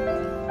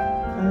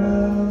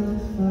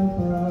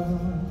 Alphabet,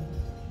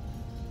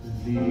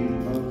 the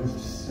most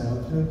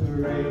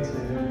celebrated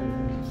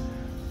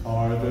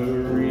are the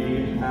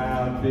rehabilitated.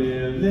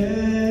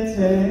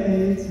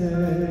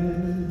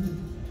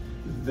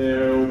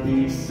 There'll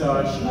be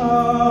such a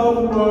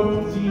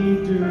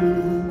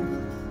whoop-de-doo,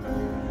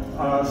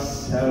 a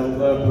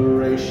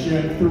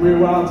celebration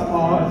throughout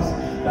Oz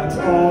that's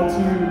all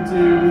to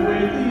do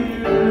with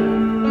you.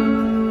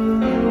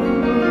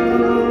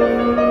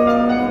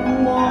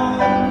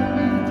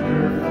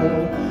 Wonderful,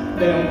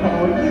 they'll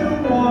call you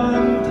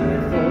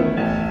wonderful.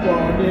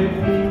 Won't it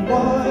be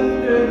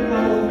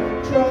wonderful?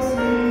 Trust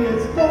me,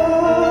 it's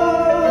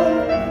fun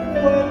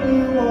when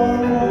you are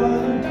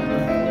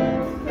wonderful.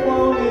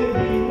 Won't it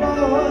be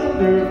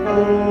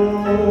wonderful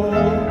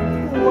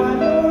when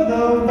you're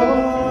the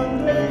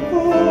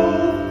wonderful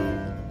one?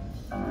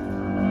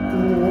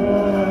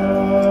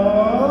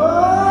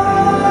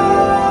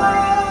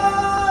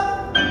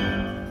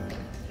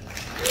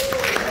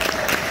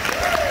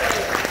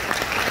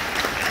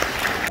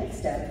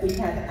 Next up, we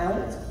have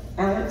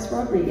Alex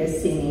Rodriguez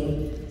singing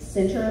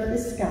Center of the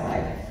Sky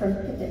from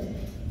Pippin.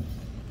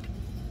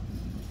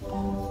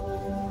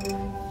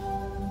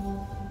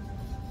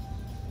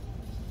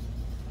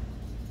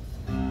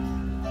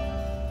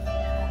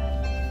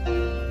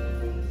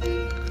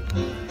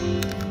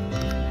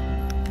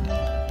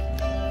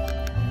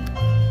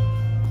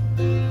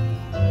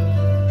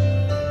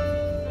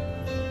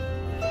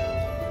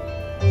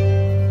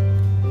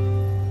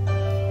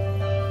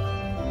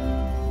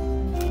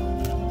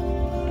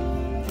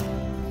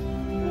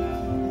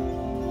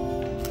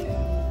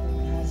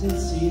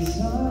 Its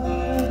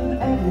season,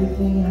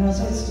 everything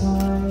has its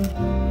time.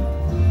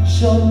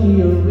 Show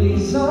me a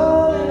reason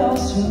and I'll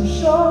soon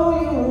show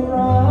you a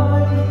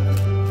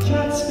rhyme.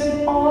 Cats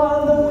fit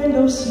on the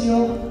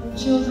windowsill,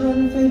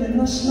 children fit in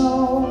the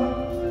snow.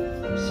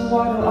 So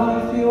why do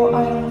I feel I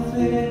don't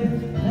fit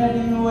in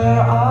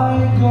anywhere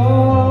I go?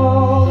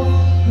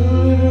 The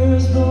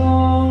rivers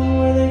belong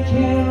where they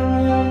can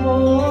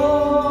ramble.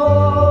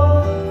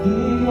 The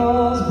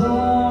eagles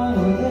belong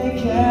where they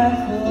can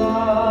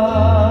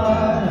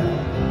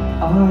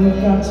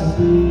I've got to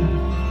be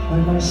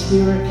where my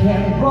spirit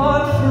can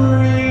run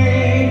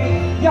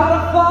free.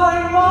 Gotta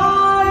find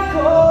my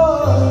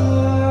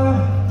corner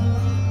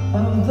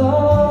of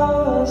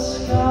the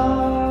sky.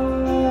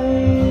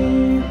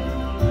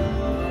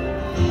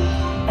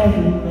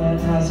 Every man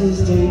has his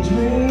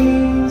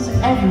daydreams,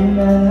 every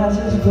man has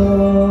his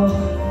goal.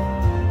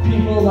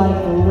 People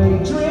like the way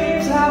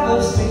dreams have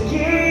a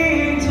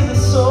sticking to the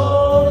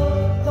soul.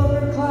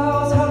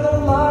 Thunderclouds have their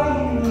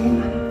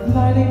lightning,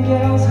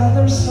 nightingales have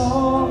their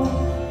song.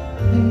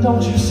 And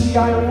don't you see,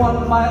 I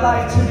want my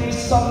life to be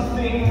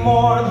something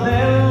more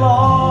than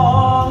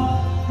long.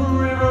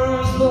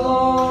 Rivers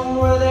belong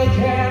where they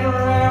can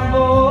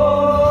ramble.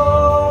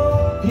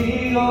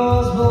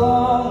 Eagles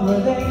belong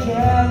where they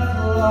can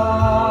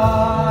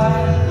fly.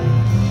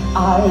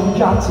 I've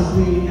got to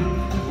be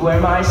where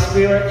my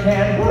spirit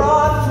can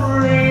run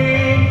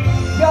free.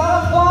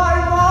 Gotta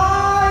find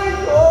my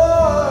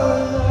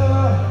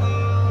corner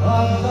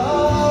of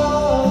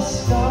the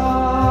sky.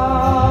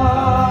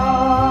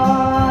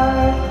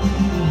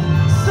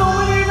 So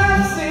many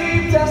men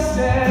seem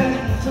destined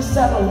to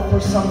settle for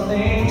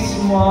something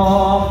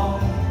small,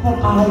 but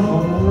I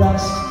won't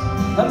rest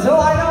until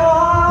I know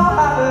I'll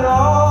have it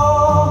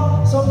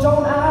all. So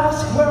don't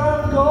ask where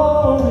I'm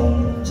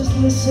going, just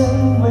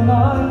listen when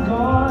I'm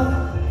gone.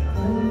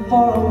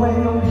 Far away,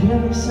 you'll hear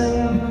me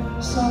saying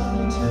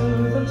softly to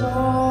the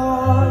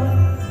dawn.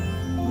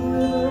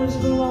 Rivers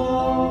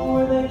belong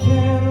where they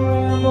can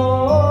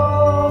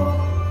ramble.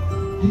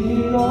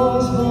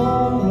 Eagles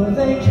belong where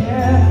they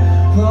can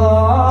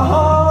fly.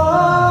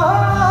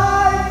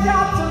 I've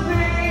got to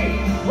be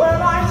where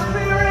my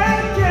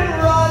spirit can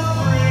run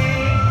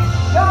free.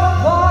 Gotta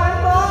find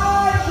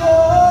my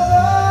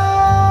corner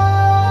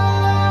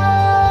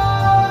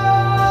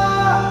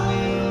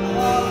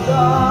of the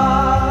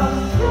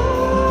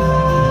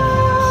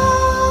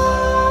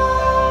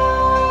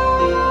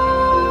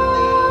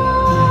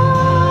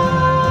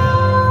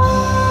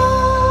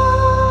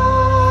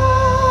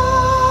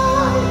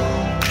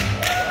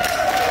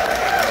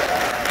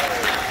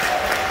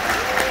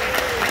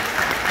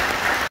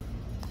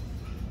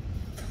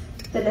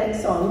The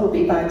next song will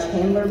be by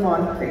Chandler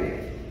Moncrief.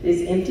 It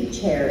is Empty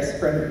Chairs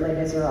from Les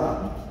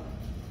Miserables.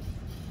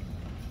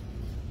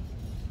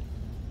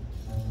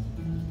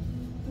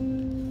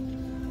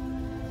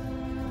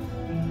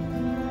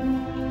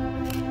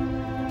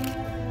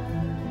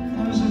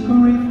 There's a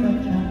grief that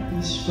can't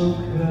be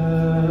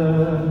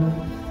spoken.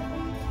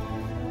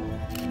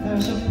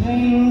 There's a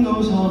pain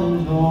goes on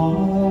and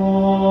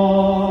on.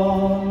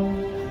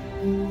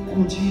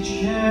 Empty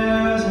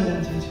chairs and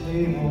empty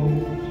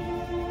tables.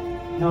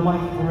 Now my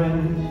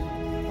friends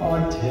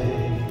are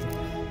dead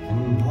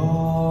and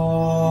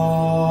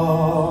gone.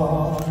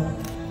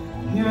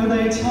 Here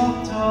they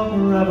talked of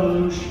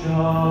revolution.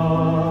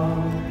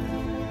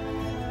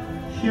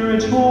 Here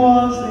it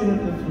was they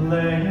lit the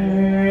flame.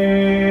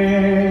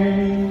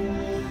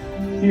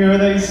 Here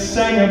they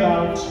sang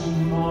about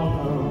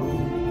tomorrow,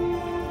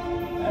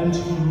 and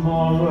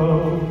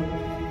tomorrow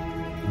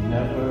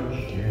never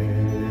came.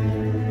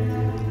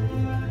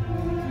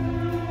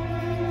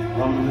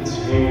 From the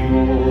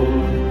table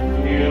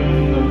in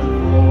the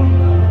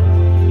corner,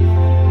 we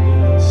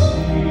could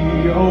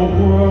see a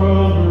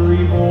world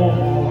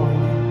reborn,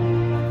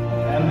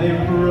 and they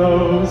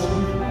rose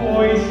with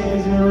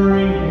voices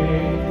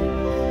ringing,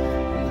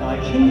 and I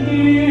can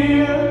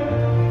hear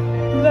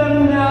them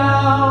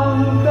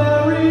now, the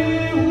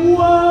very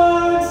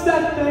words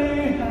that they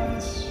had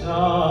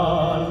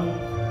sung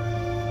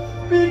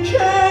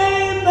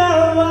became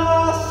their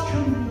last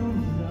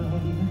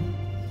communion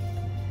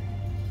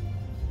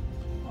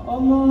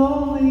on the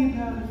lonely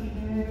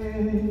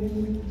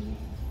barricade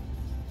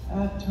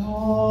at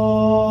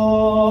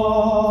dawn.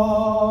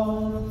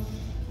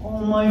 Oh,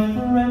 my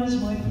friends,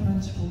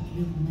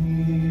 forgive me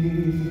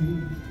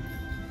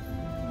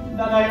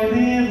that I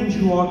live and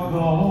you are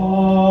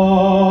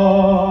gone.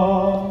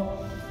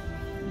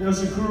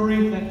 There's a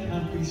grief that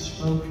can't be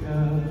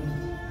spoken.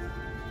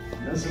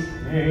 There's a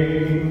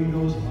pain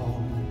goes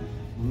on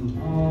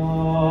and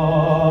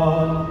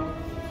on.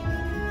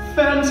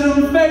 Phantom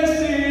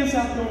faces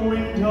at the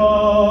window,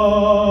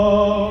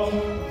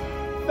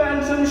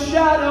 phantom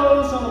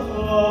shadows on the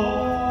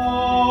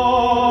floor,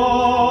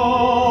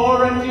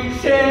 empty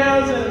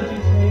chairs and empty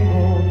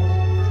tables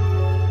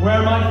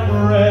where my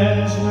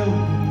friends will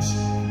meet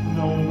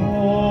no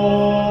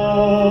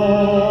more.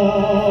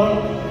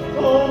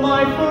 Oh,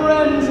 my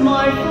friends,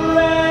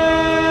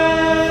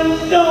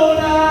 don't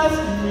ask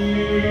me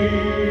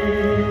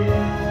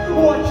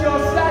what your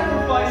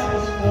sacrifice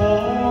was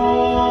for.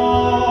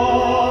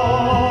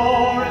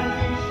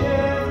 Empty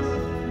chairs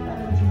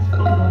and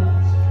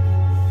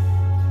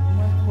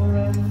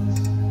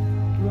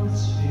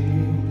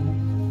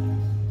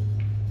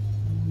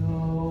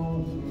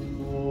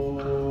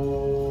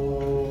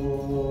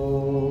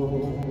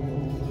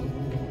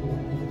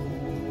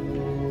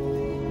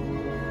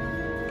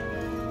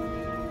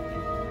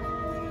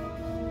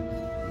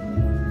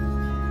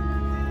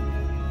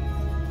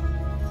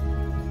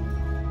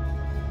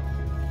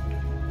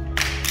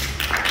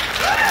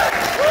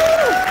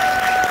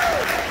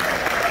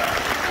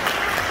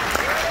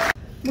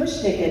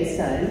Mushnick and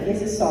Son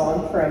is a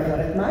song from one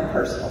of my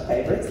personal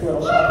favorites,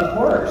 Little Shop of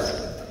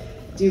Horrors.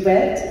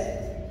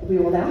 Duet. We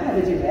will now have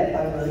a duet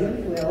by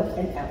William, Will,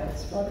 and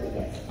Alex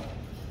Rodriguez.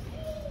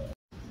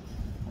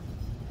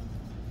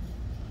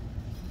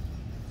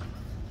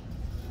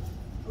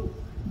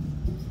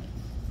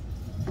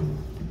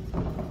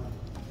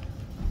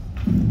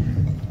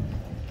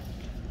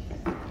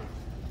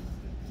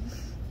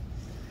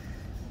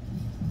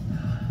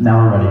 Now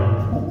we're ready.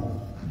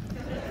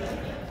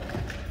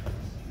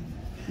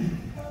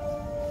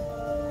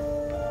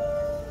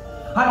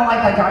 I don't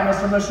like that guy,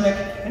 Mr. Mushnick,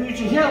 and you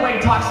should hear the way he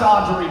talks to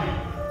Audrey.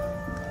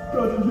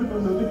 God, you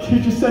don't know, the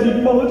kid just said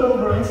he'd mull it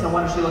over. It's no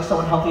wonder she looks so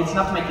unhealthy, it's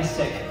enough to make you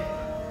sick.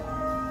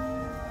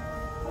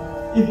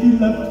 If he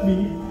left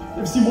me,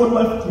 if Simone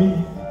left me,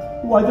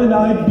 why then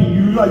I'd be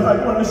right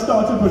back when I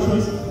started, which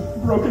was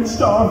broken,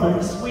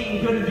 starving. Sweet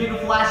and good and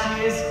beautiful as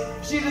she is,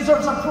 she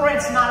deserves a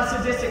prince, not a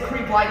sadistic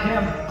creep like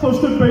him. Close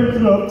to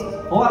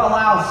bankrupt. What a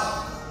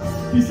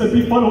louse. He said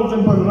befuddled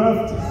and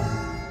bereft.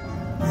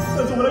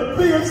 That's what I'd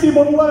be if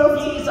Simone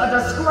left. He's a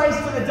disgrace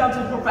to the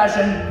dental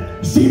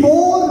profession.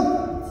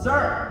 Simone!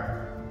 Sir.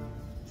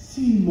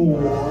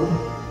 Simone.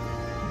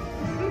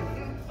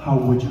 How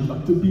would you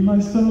like to be my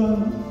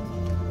son?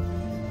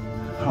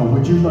 How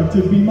would you like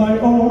to be my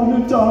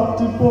own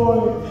adopted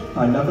boy?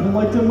 I never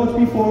liked him much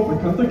before,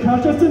 but got the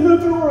cash that's in the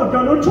drawer. I've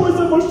got no choice,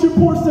 I'm much too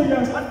poor, say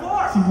yes. What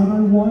for? Simone, I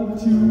want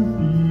to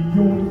be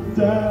your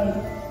dad.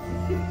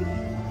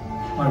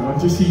 I want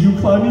to see you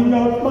climbing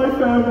up my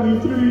family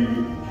tree.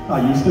 I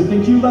used to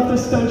think you left a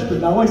stench, but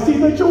now I see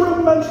that you're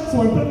a mensch,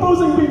 so I'm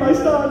proposing be my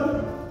son.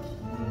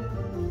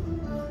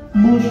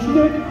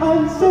 Mushnick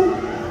and Son.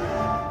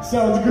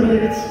 Sounds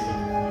great.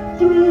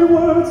 3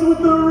 words with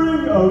the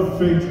ring of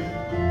fate.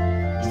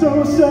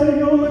 So say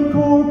you'll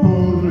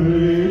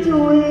incorporate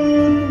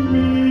with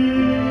me.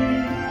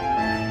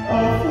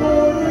 A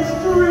flawless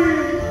dream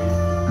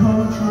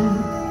come true.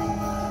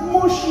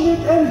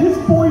 Mushnick and his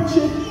boy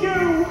chick,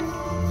 you.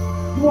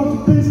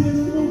 What business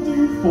will do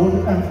for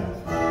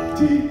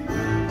FTD?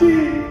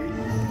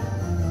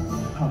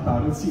 How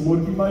about it,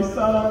 Simone, be my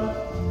son?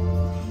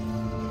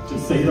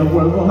 Just say the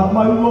word, we'll have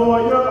my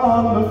lawyer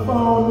on the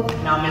phone.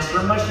 Now,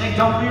 Mr. Mushnick,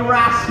 don't be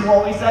rash. You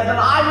always said that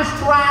I was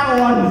trapped.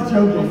 Oh, I was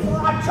joking.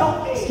 I'm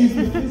joking. Excuse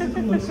the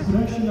physical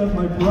expression of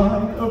my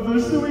pride, of the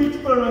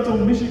sweet parental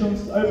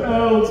mischiefs I've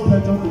held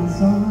pent up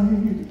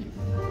inside.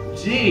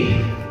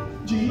 Gee.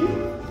 Gee?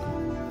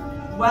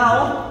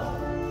 Well,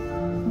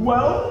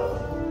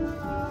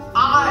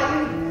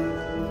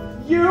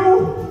 you?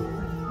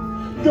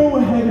 Go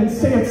ahead and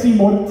say it,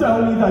 Simone.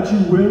 Tell me that you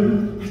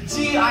will.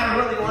 Gee, I'd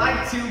really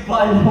like to,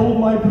 I'll but... hold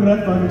my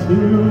breath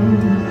until...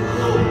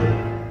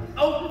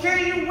 Okay,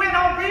 you win,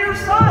 I'll be your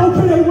son!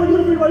 Okay, I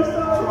will be my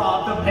son!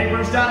 Drop the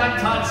papers down and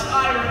touch,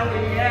 I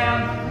really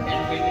am.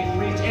 And when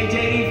you reach age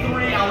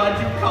 83, I'll let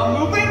you come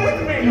move in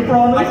with me! You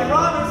promise? I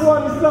promise!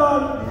 One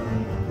son!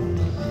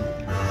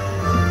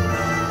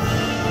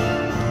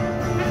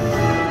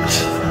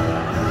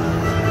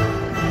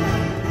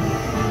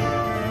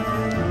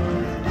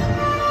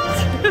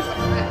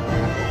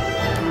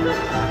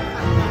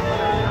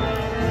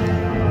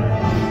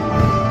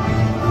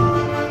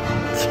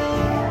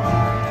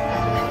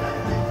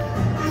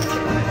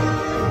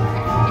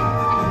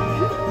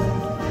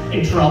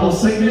 In trouble,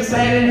 sickness,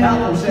 and in health,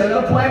 we'll share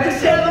the planet,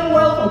 share the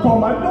wealth. I'll call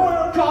my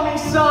lawyer. Call me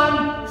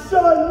son,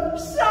 Son!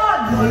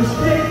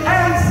 Mushnick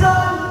and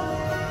Son.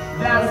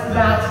 That's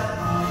that.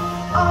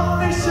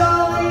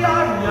 Officially,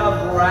 I'm your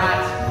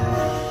brat.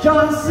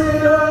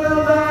 Consider the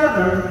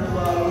matter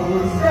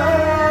closed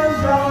and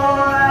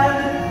dry.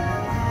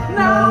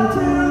 Now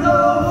to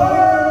the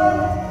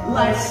world,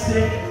 let's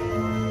stick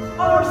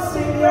our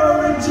senior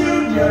and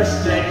junior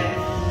stick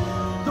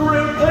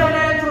through thin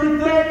and through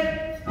thick.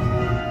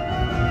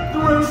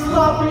 Through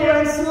sloppy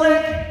and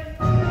slick.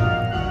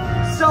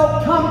 So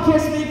come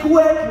kiss me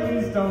quick.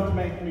 Please don't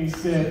make me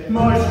sick.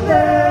 Mushnick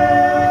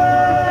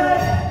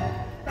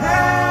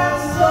and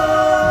Son.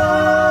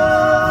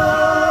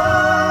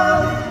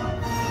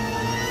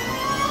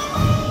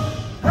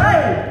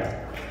 Hey!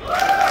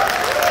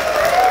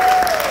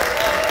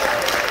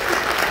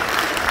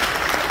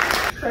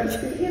 From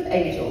City of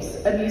Angels,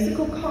 a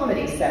musical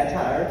comedy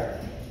satire,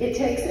 it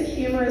takes a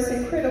humorous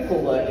and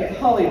critical look at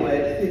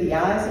Hollywood through the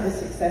eyes of a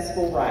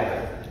successful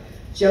writer.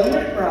 Joe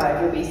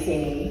McBride will be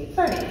singing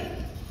Funny.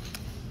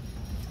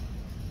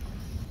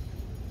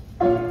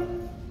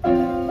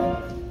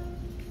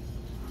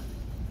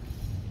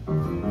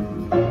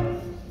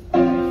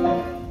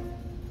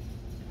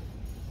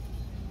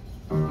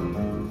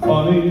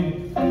 Funny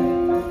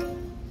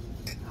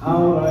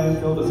how I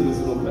felt as this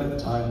little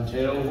bedtime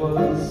tale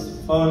was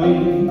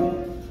funny.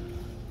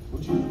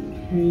 Would you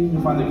came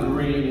to find the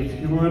grave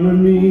you were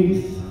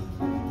underneath?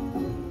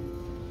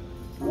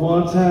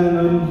 What an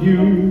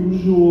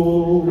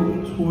unusual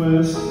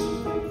twist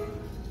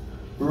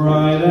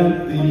right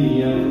at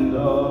the end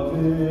of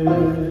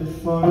it.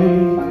 Funny,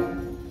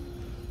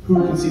 who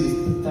could see this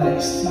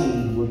pathetic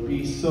scene would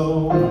be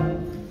so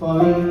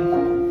funny?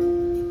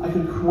 I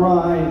could cry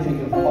cry,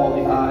 think of all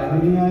the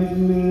irony I've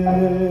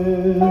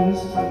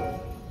missed.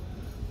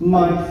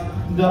 Life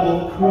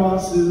double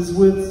crosses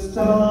with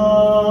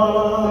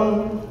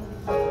stars,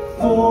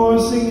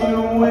 forcing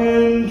you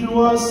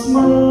into a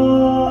smile.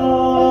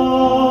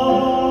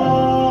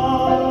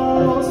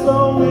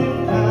 So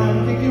it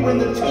can kick you in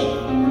the teeth.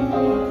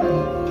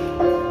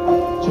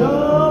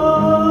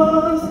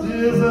 Just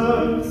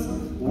desserts,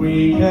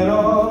 we can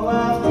all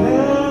laugh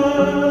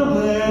till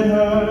it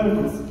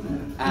hurts.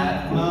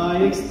 At my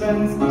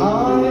expense,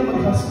 I am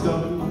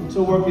accustomed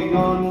to working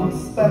on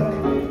spec.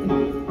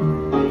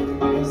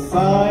 Yes,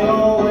 I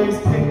always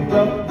picked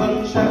up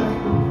the check.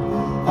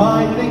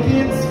 I think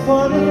it's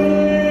funny.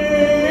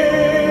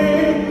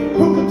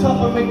 Who could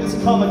top or make this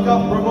comic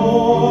opera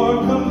more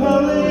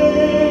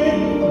compelling?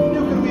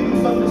 You can weave in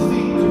some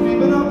deceit to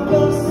even up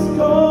the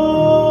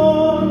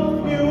score.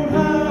 You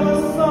have a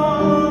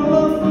song on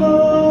the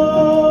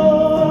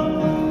floor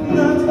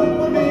that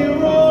would be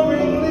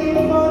roaringly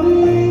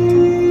funny.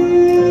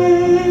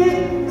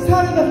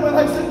 Sad enough my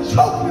life's a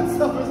joke that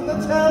suffers in the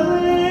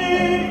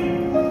telling.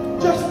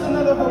 Just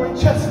another horrid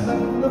chestnut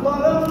from the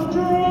bottom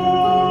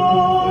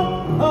drawer.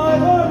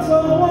 I've heard so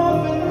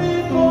often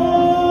before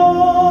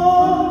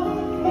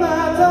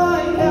that I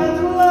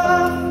can't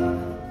laugh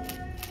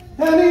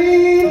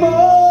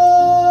anymore.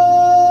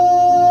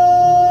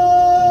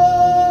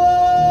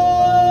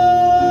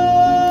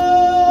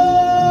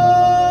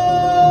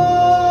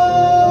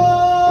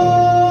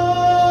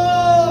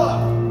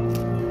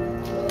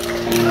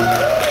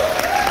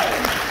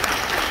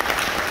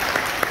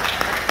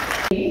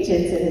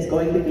 Jensen is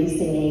going to be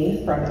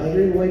singing from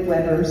Andrew Lloyd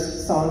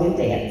Webber's song and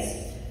dance,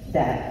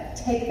 that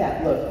Take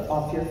That Look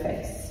Off Your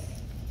Face.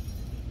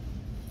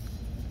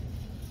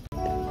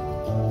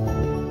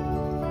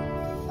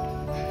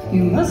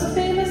 You must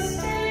be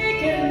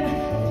mistaken,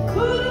 it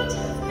couldn't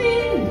have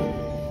been,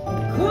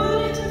 you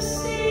couldn't have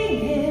seen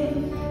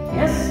him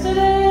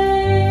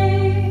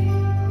yesterday.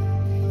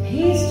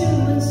 He's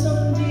doing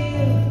some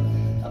deal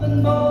up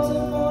in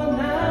Baltimore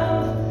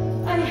now.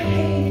 I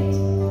hate it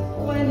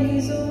when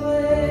he's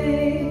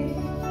away.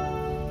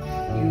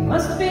 You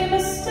must be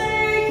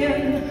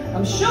mistaken,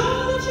 I'm sure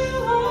that you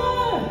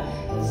are.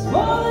 There's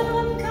more than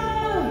one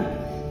car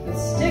with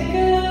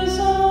stickers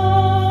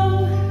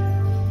on,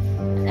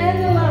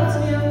 and lots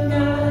of young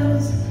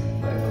guys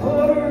wear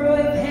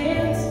corduroy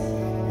pants,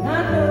 and I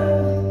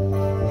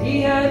know if he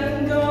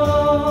hadn't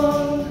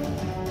gone.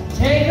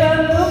 Take a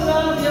look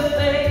off your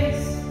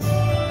face,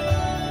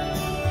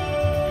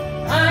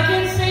 I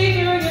can see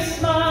through your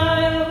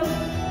smile.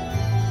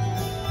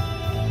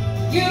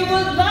 You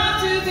would love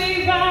to be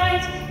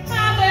right, I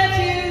bet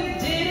you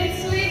didn't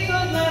sleep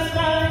good last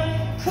night.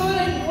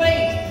 Couldn't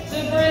wait to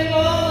bring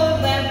all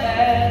of that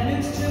bad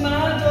news to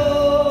my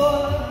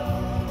door.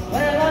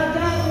 Well, I've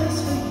got this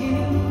for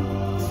you,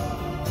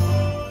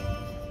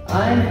 I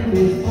knew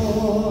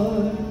before.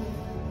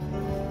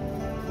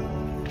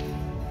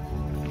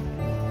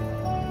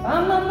 If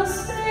I'm not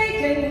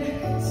mistaken,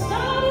 it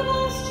started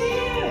last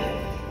year,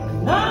 but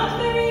not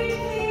very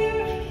clear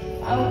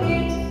how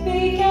it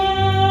began.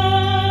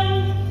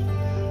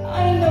 I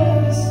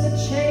noticed the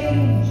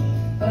change,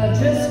 but I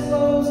just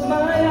closed my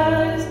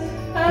eyes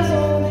as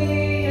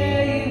only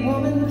a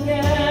woman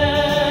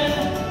can.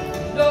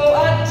 No,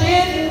 I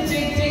didn't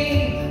dig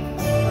deep,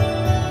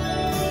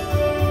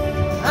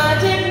 I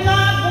did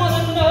not want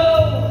to know.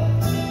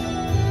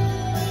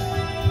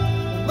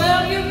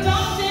 Well, you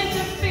don't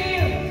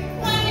interfere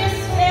when you're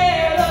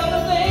scared of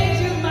the things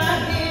you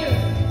might hear.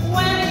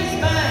 When he's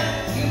back,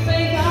 you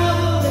think I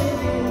will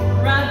leave you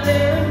right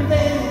there and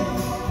then.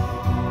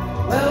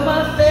 Well,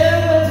 my fair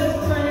weather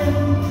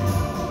friend,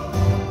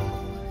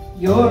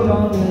 you're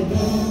wrong again.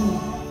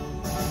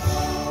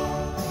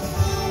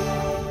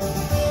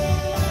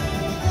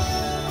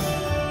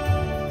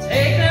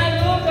 Take that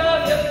look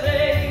off your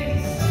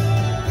face,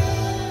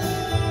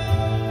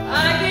 I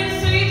can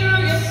see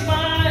through your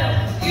smile.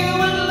 You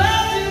would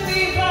love to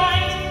be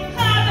right, I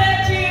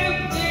bet you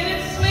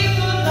didn't sleep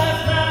good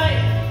last night.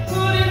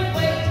 Couldn't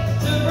wait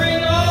to bring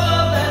all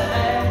of that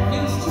bad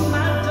news to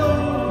my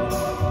door.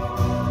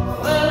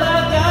 Well,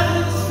 I've got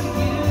news for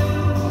you,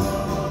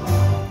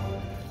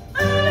 I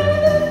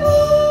knew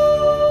before.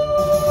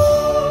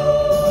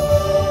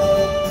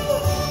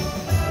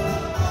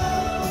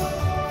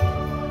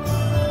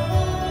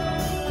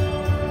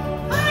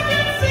 I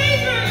can see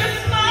through your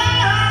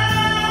smile.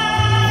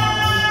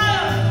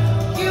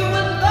 You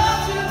would love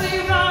to be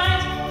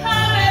right, I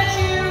bet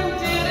you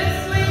didn't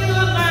sleep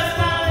good last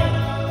night.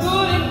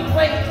 Couldn't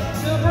wait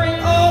to bring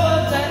all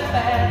of that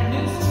bad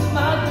news to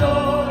my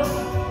door.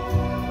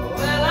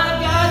 Well, I've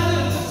got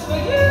news for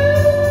you,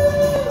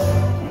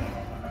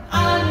 I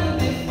knew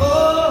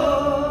before.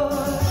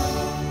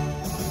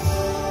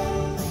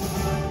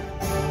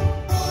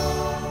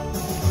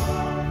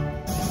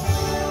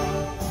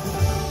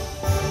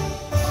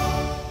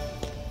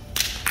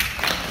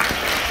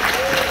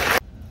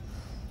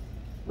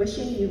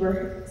 Wishing You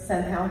Were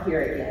Somehow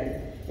Here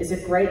Again is a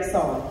great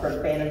song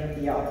from Phantom of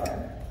the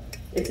Opera.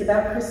 It's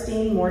about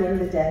Christine mourning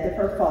the death of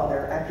her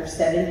father after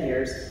 7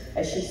 years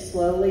as she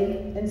slowly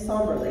and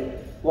somberly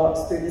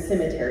walks through the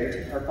cemetery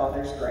to her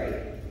father's grave.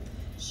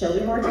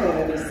 Shelby Martell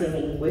will be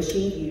singing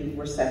Wishing You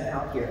Were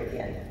Somehow Here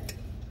Again.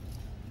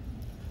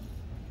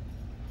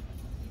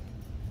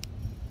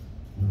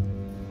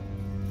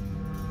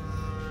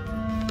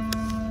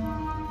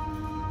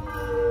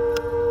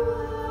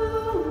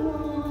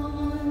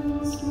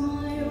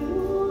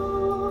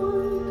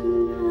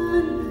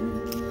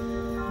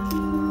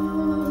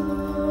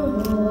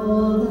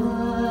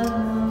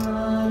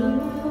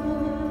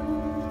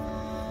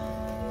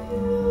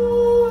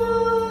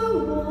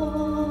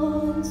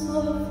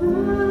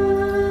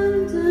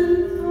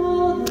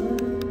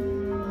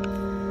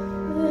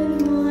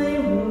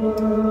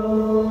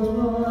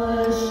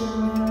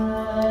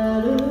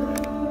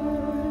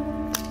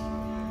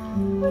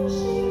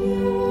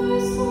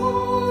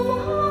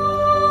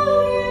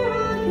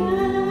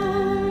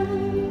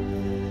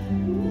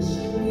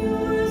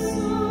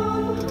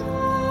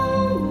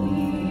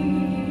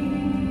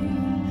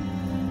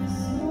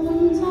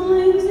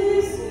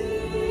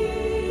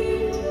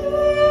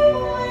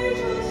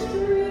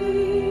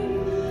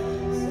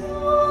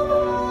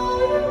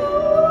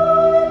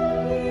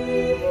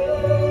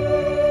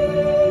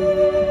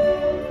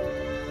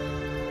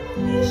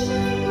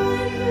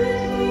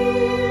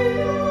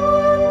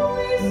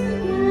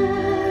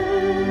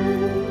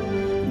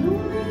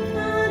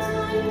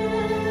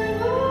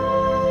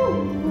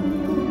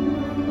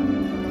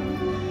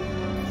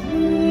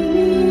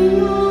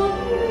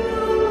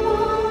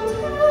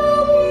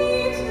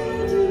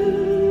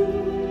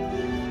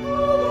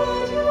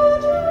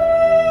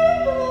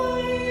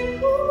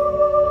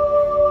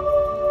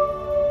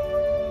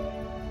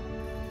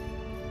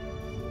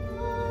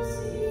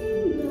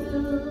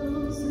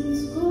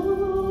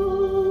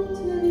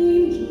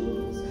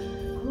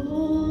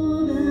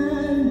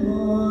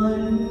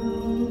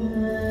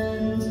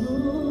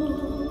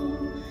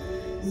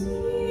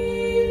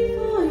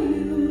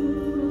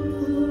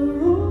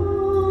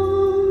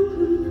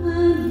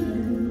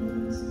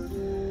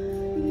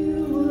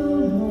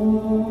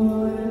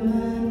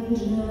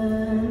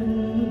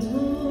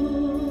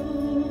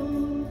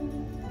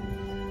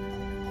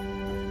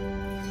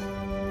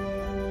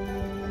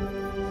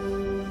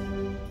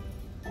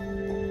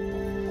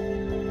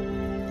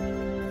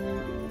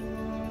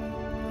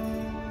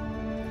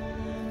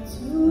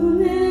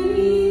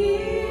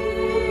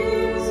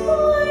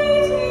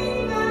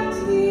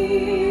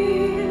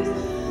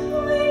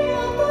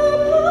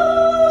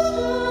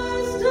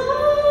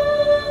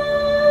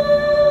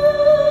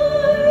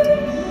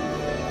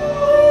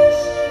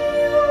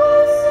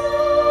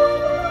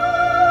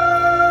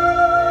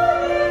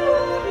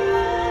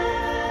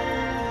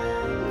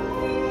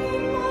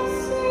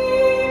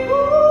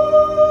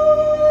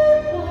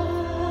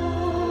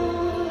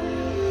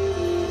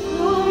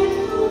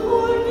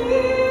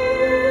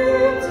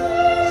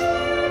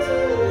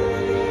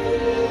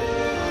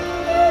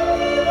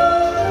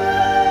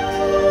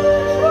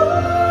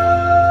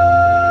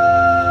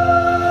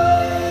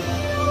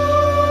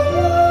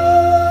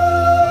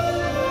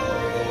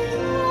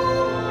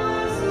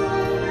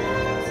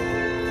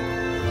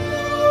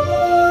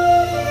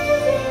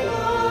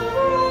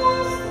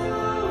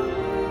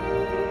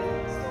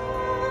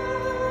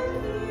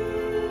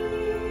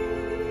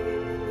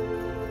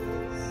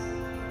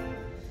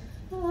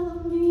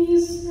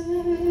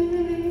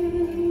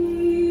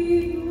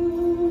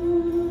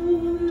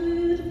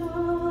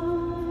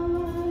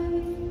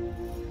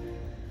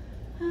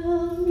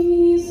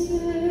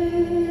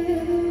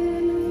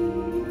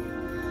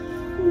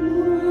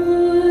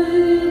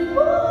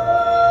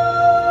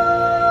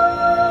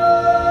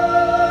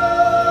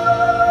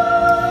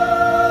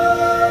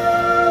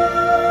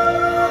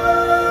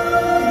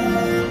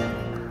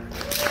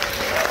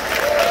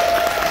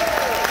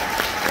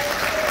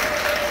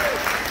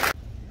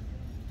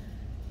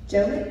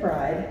 Joe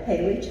McBride,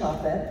 Haley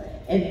Chapa,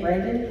 and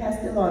Brandon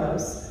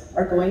Castellanos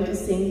are going to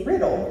sing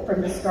Riddle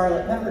from the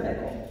Scarlet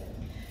Pumpernickel.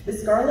 The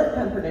Scarlet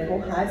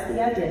Pumpernickel hides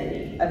the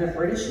identity of a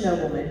British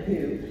nobleman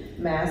who,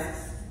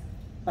 masked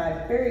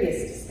by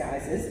various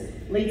disguises,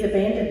 leads a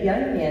band of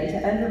young men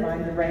to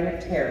undermine the reign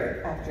of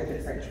terror after the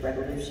French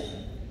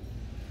Revolution.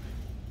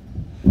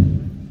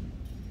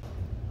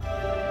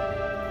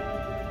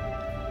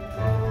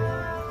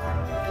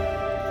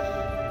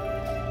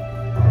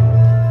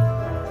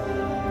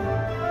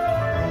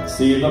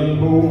 See the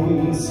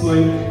moon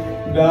slink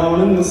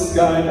down in the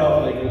sky,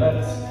 darling,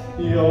 let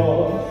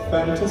your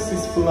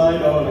fantasies fly,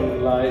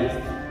 darling. Life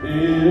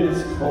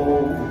is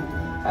cold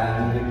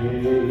and the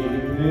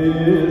game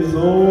is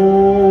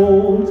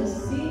old. To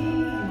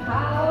see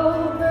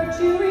how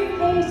virtue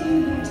repays you,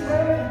 you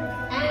turn,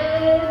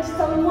 and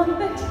someone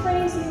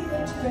betrays you,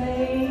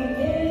 betray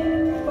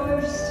him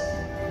first,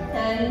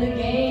 and the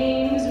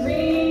game's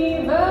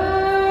reversed.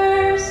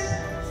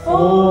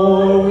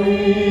 For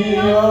we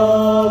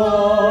all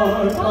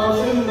are caught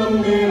in the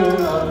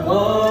middle of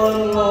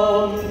one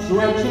long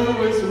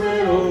treacherous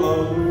riddle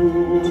of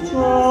who to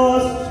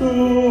trust to.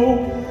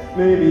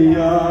 Maybe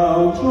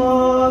I'll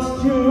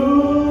trust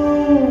you.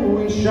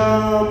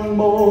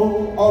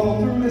 shamble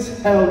on through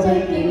this hell,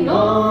 taking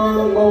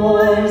on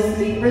more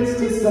secrets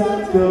to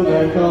sell, till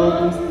there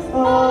comes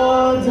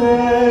a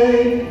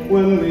day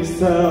when we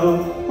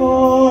sell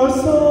our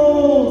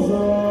souls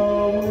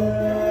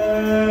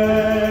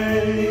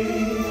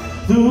away.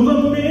 Through the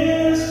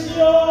mist,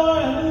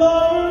 your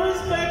lover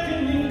is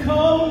beckoning,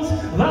 comes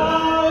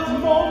that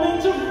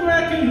moment of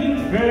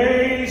reckoning.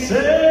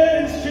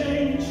 Faces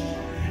change,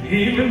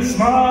 even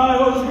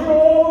smiles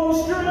grow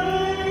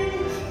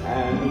strange,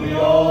 and we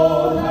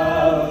all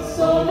have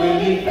so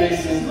many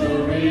faces.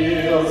 The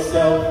real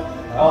self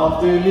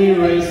often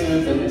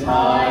erases,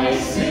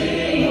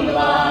 enticing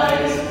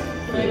lies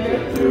flicker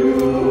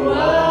through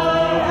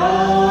our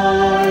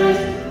eyes.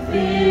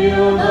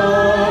 Feel the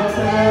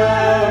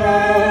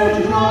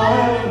terror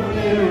drive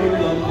nearer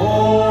the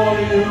more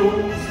you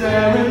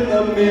stare in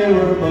the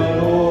mirror, but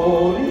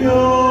hold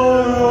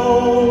your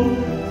own.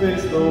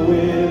 Face the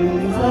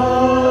winds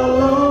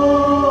alone.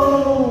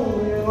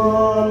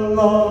 We're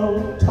love,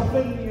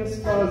 toughen your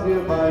scars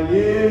year by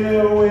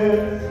year.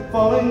 We're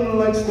falling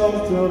like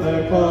stones till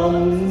there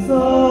comes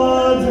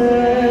a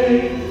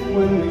day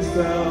when we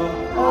sell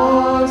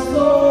our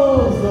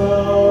souls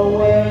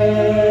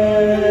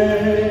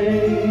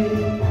away.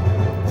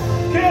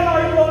 Can I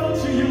run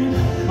to you?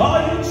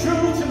 Are you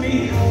true to me?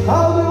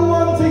 I'll do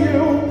unto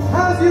you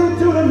as you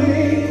do to me.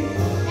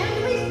 And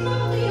we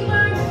slowly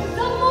learn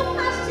someone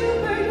has to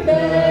burn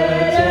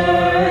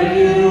Better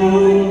you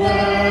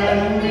than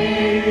me.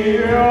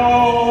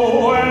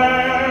 Oh,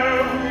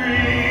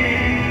 every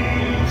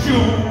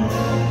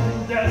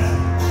Judas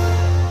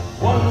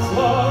once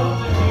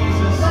loved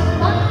Jesus, But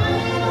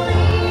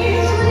finally,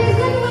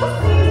 reason will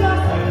seize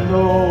us. And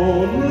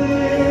only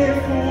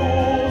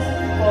fools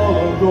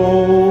follow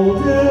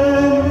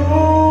golden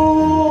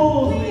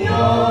rules. We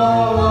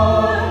all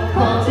are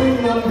caught in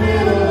the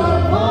middle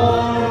of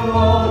one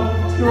long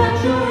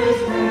treacherous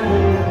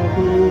riddle.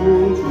 Who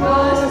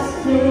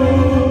trusts who?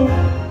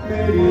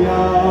 Maybe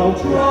I'll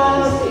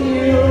trust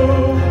you,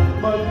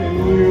 but can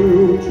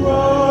you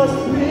trust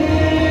me?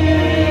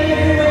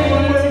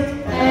 Wait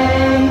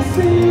and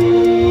see.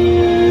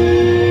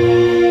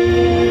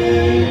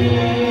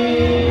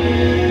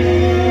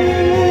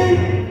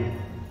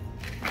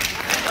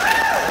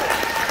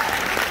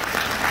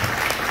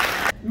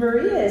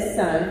 Maria is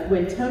sung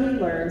when Tony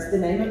learns the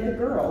name of the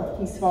girl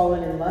he's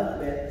fallen in love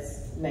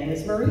with's name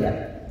is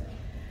Maria.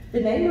 The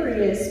name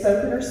Maria is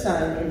spoken or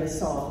sung in the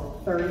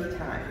song 30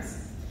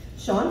 times.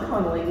 Sean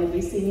Connolly will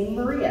be singing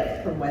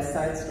Maria from West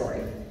Side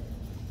Story.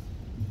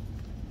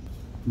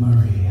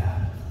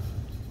 Maria.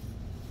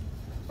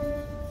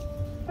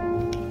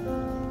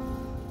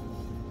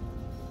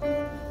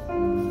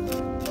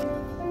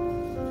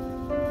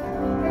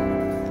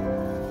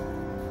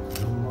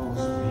 The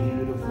most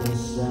beautiful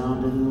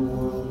sound in the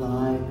world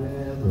I've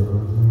ever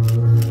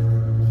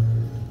heard.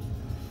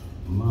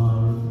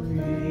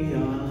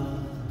 Maria,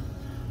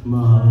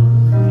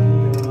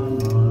 Maria,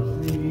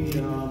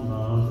 Maria,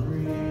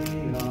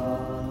 Maria.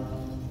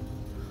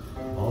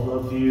 All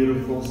the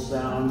beautiful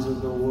sounds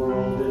of the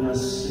world in a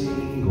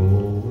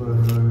single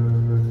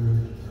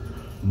word.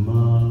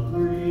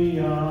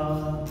 Maria,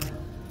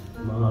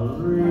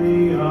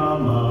 Maria,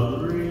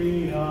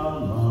 Maria,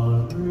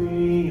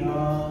 Maria.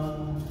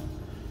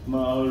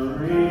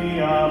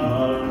 Maria,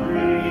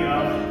 Maria,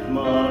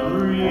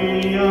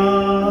 Maria.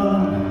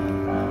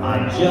 I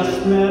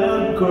just met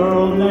a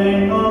girl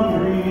named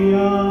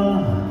Maria,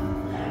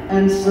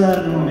 and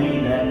suddenly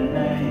that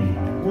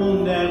name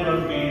will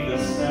never be the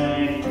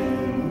same to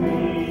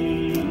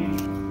me.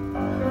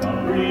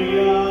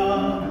 Maria,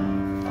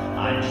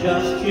 I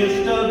just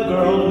kissed a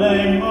girl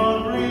named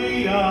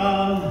Maria,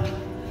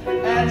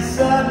 and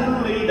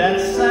suddenly that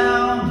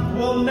sound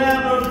will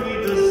never be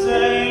the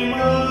same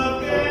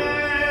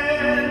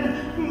again.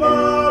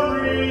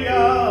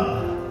 Maria,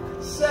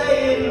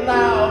 say it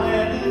loud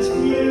and it's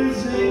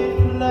music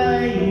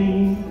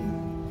playing.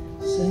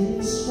 Say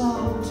it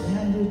soft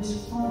and it's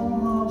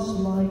almost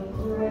like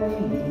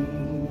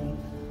praying.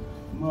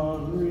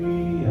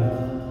 Maria,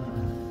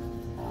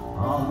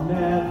 I'll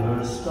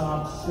never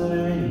stop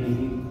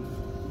saying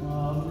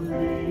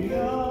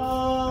Maria.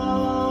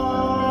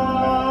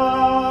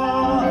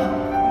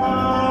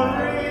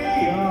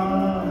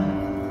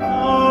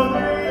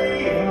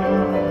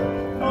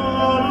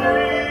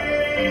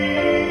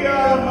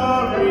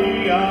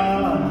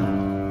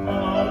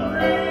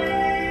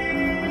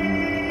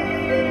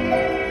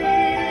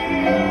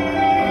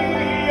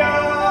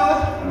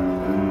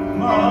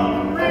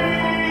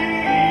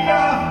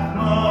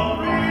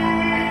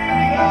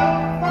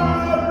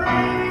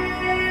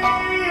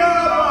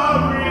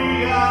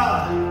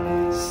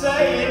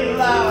 Say it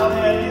loud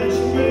and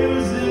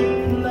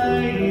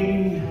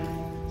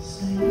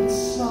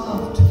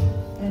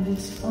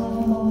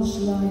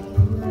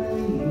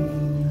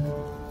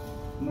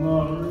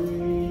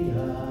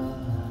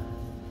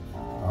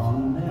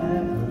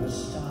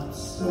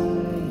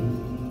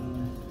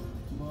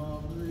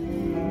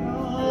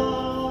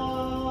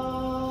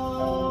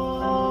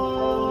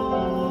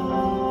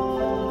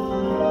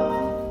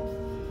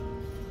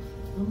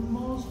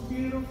most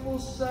beautiful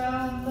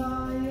sound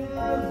I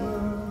ever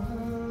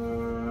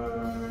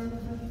heard.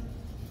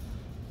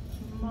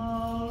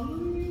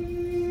 Maria.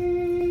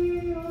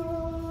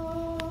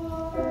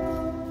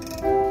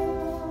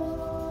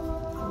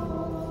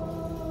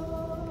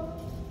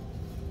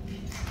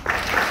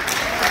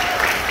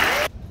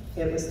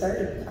 It was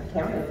 30, I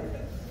counted.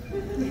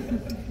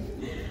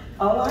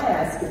 All I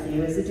Ask of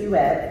You is a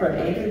duet from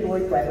Andrew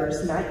Lloyd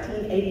Webber's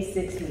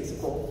 1986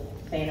 musical,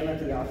 Phantom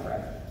of the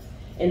Opera.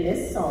 In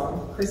this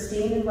song,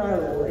 Christine and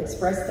Raoul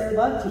express their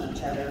love to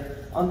each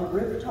other on the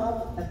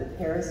rooftop of the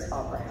Paris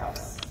Opera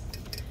House.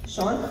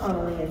 Sean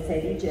Connolly and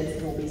Sadie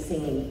Jensen will be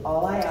singing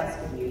All I Ask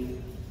of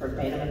You from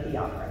Phantom of the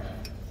Opera.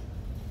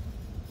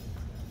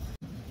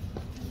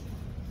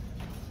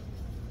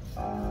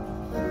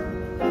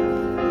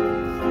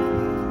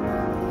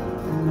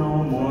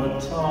 No more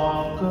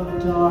talk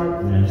of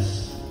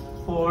darkness,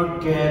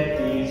 forget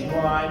these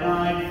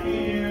wide-eyed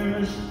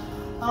fears.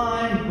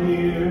 I'm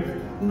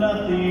here,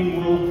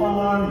 nothing will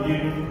harm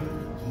you,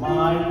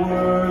 my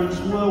words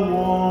will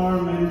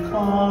warm and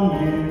calm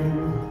you.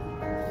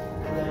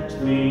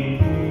 Let me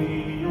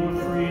be your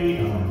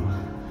freedom,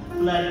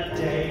 let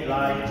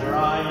daylight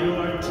dry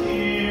your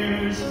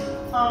tears.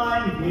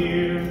 I'm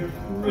here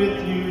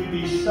with you,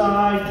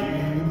 beside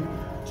you,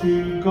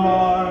 to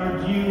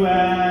guard you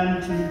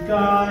and to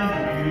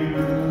guide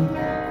you.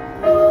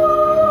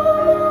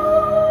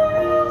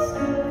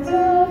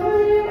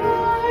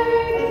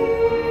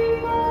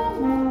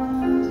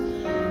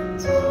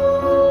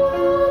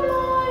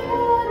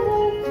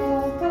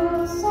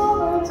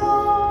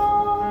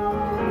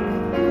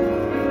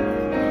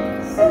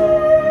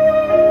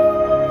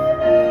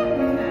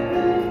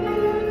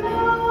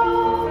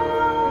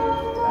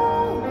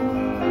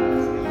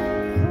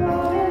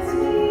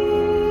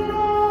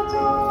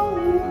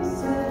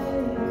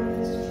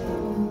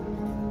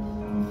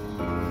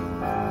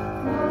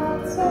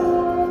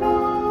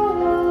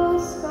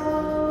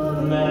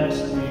 Let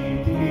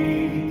me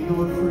be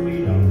your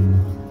freedom,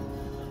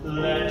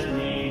 let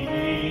me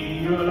be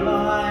your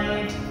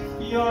light.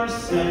 You're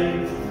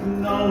safe,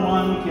 no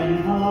one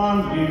can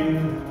harm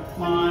you,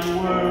 my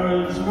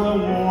words will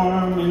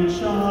warm and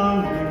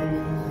charm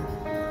you.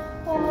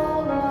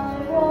 All I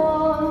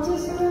want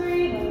is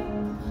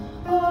freedom,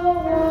 a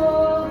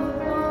world with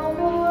no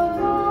more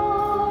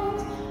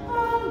light,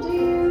 and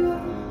you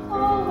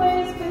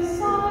always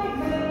beside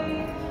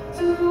me,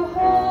 to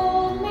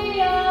hold me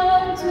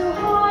and to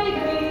hide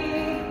me.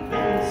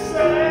 Then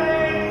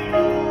say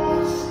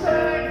you'll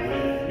stay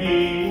with me,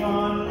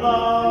 one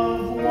love,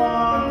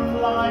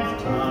 one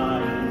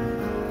lifetime.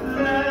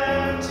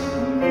 Let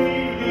me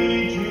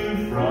lead you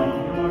from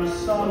your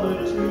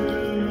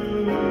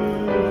solitude.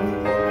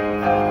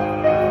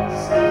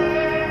 Say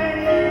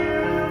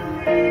you'll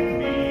bring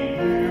me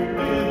here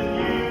with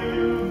you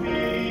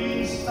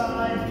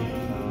beside me.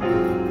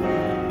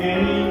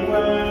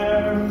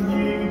 Anywhere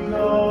you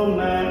go,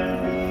 let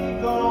me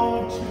go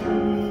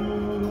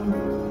too.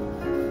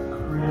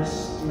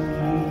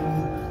 Christine,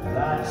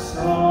 that's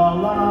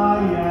all I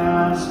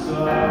ask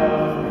of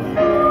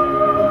you.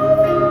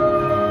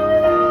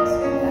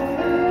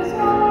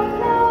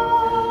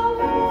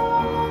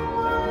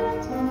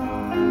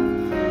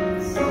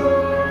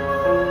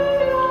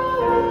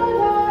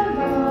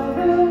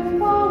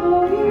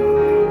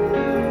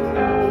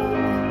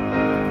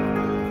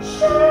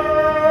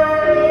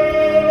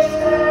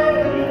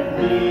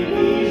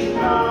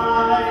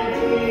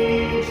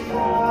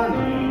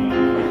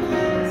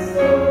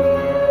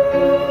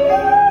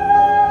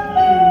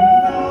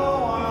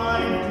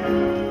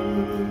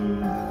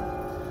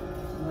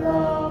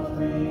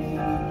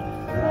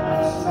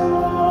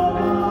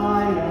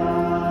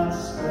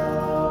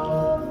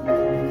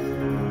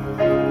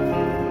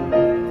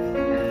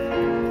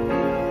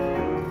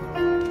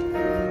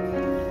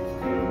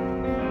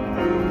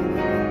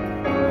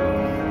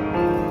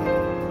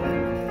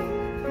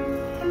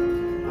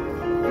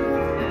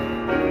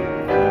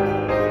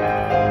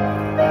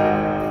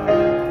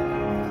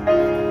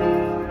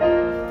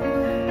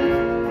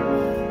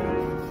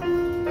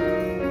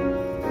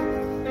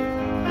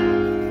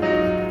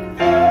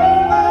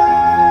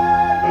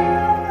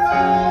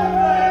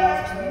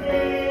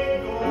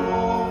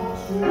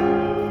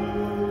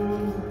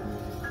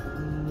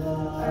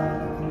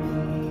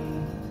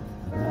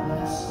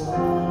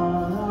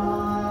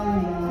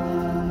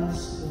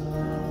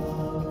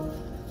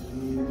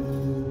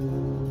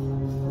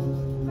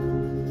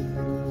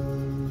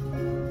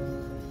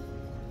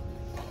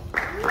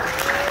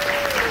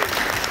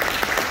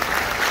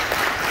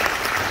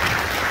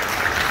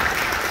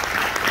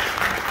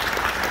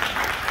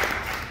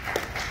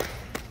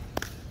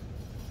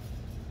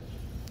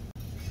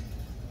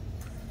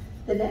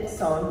 The next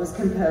song was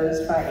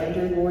composed by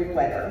Andrew Lloyd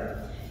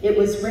Webber. It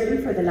was written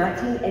for the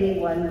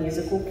 1981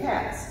 musical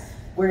Cats,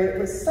 where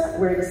it is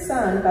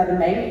sung by the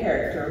main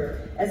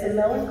character as a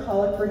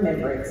melancholic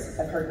remembrance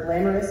of her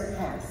glamorous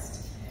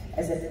past,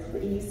 as a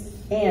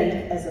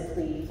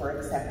plea for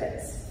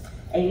acceptance.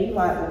 Amy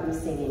White will be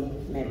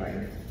singing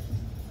Memory.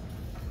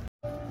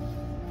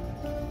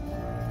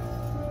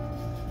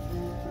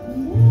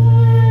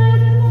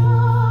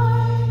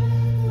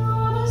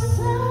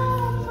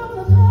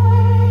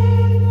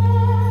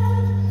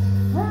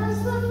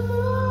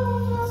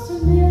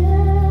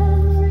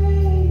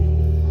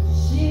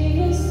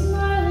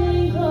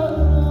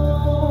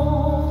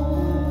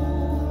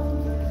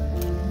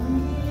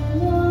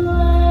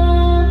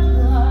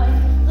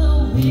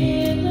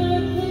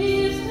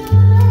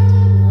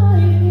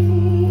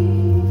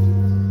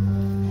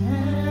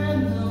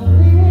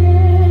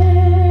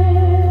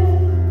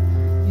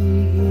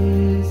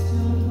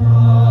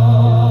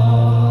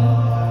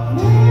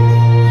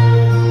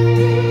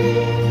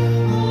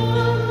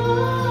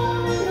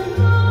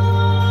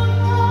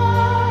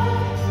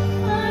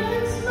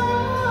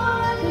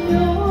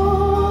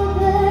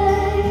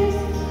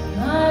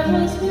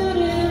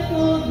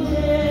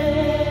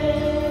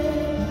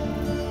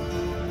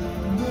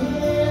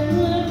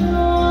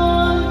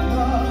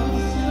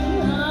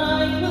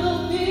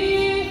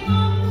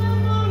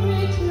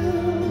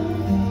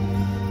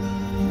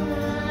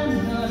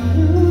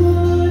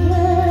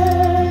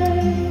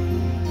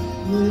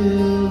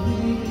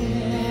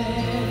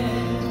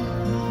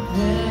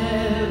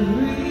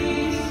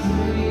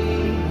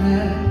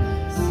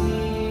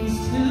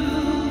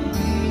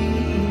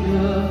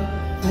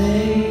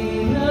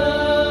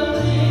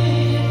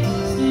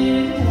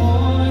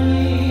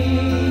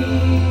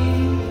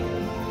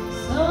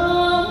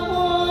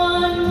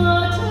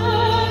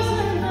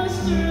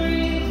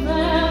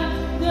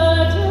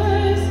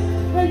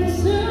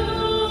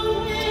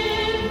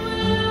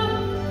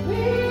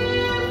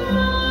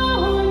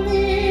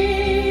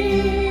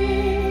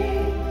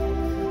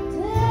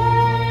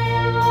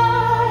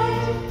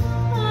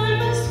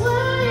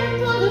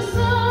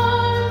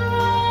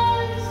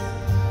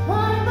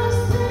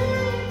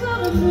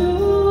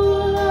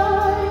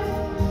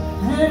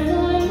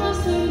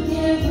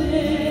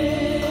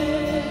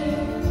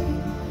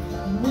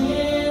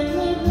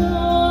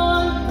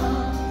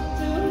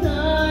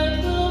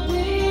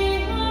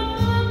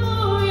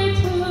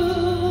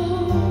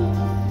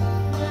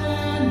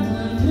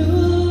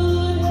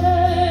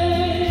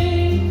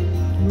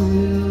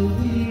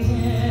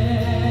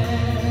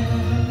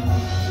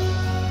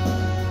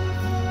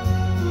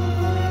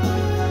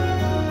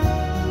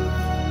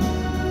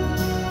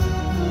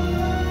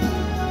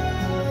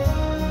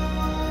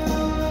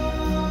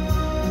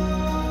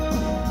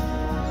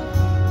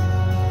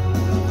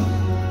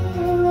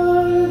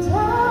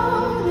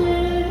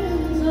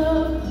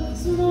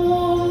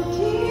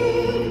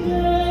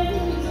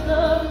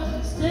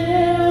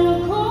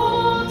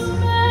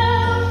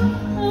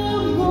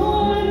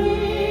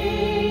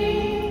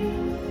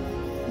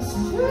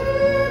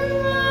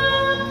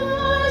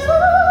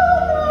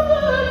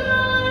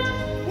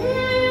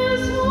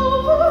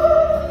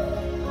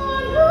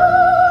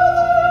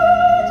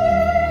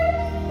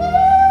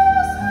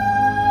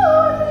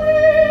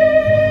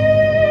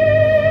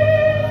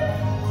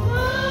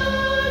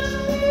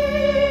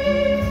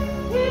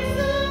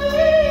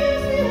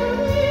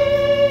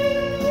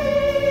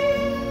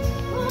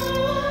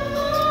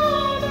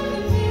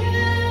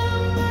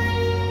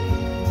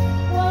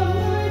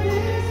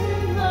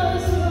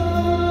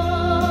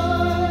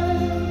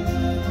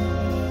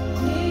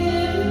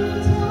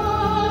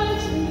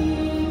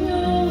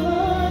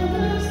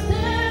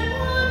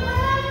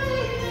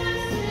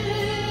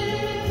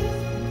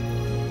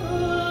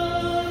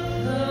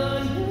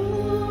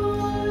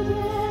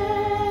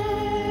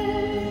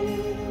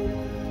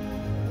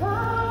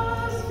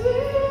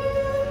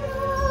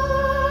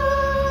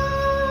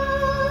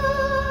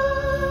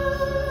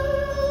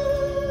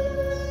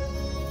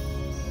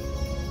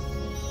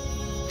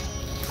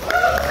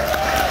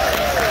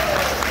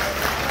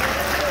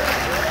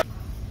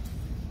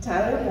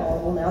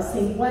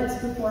 sing Once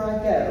Before I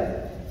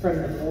Go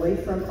from The Boy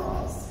from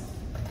Oz.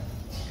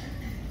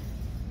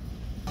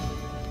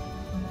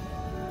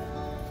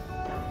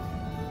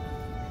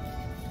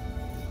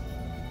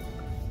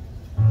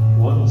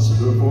 Once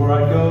before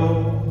I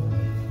go,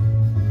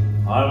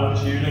 I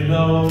want you to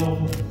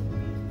know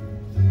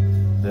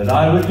that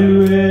I would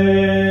do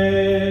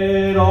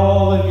it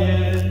all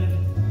again.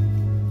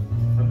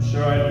 I'm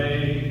sure I'd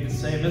make the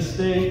same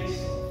mistakes,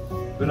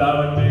 but I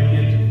would make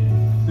it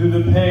through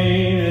the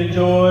pain and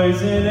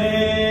joys and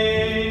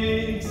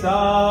aches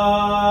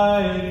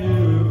I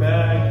knew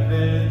back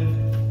then.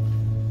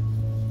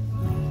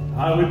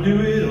 I would do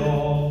it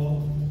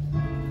all.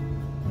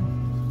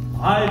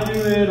 I'd do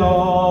it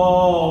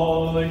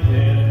all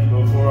again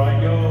before I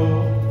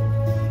go.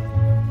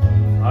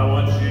 I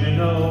want you to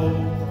know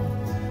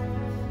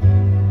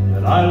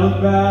that I look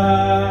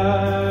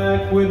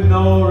back with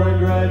no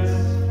regrets.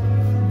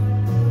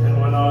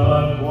 And when our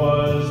luck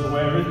was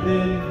wearing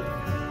thin,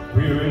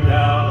 we were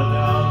down and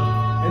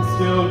down and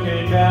still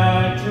came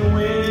back to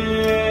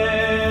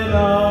win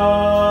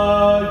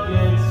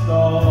against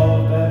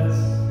all bets.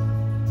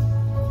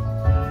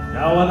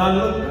 Now when I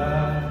look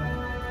back,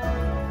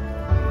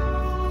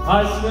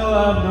 I still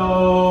have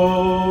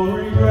no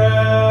regrets.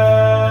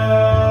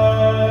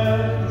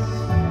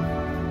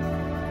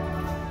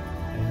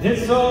 And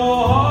it's so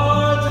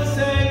hard to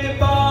say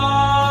goodbye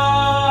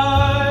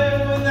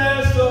when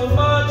there's so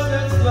much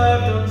that's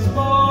left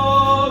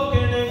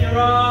unspoken in your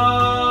eyes.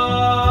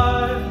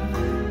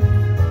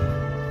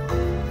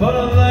 But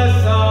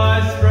unless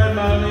I spread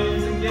my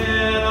wings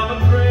again, I'm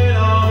afraid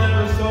I'll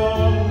never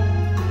soar.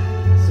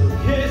 So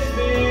kiss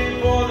me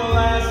for the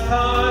last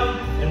time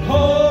and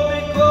hold me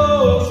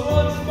close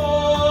once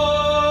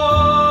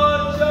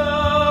more,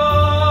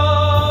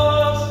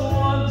 just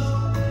once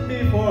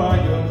before I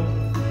go.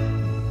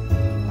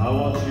 I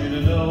want you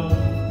to know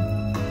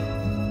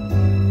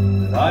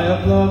that I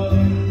have loved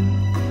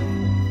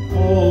you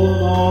all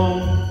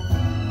along,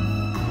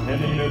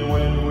 and even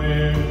when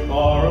we're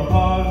far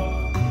apart,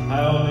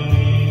 I only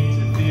need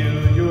to feel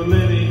you're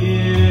living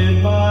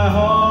in my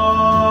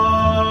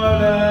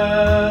heart,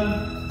 and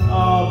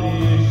I'll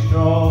be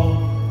strong.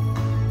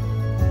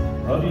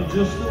 Love you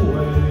just the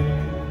way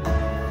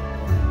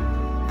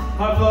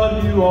I've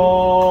loved you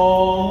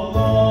all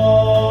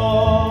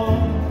along.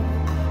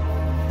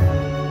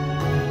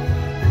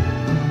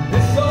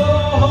 It's so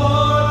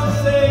hard to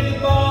say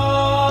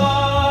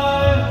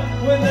goodbye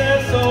when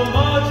there's so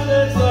much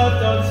that's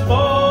left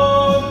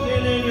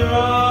unspoken in your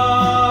eyes.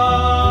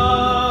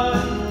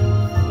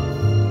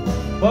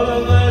 But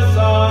unless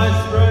I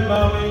spread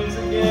my wings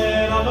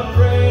again, I'm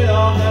afraid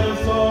I'll never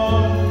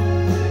soar.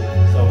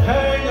 So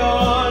hang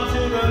on to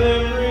the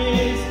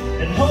memories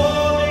and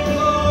hold me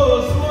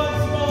close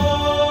once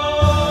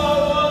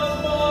more,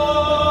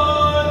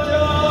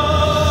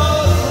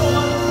 just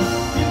once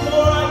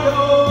before I go.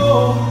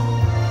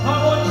 I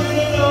want you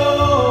to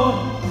know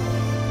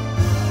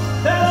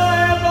that I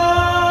have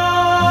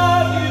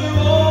loved you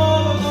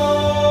all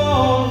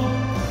along,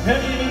 and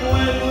even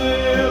when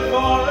we're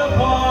far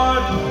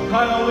apart, I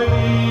only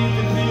need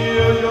to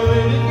feel you're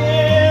living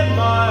in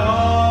my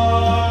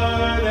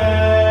heart,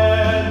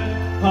 and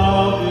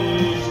I'll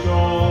be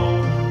strong.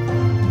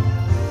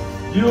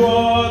 You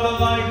are the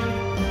light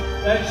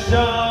that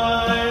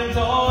shines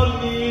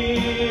on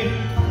me.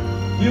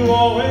 You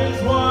always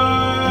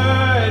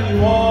were, and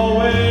you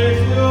always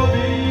will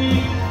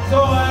be. So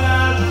I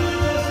ask you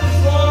just this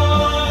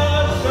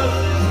once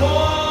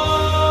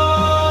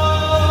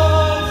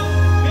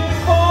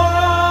before I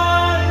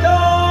go.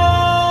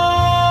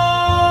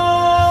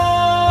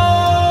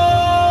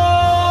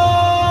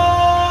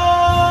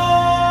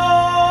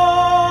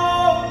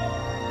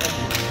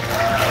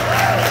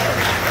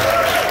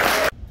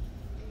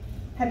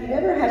 Have you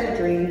ever had a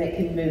dream that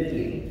can move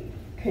you,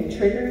 can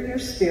trigger your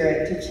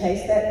spirit to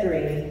chase that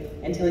dream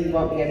until you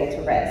won't be able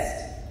to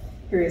rest?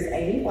 Here is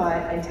Amy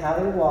White and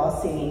Tyler Waugh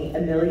singing A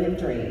Million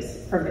Dreams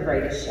from The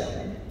Greatest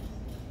Showman.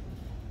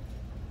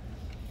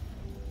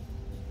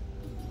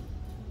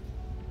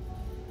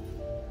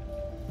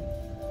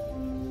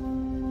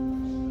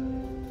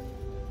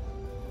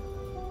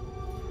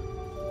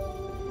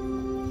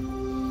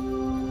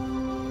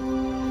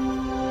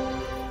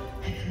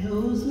 I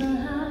close my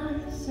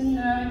eyes and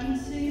I can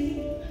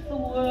see a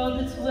world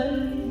that's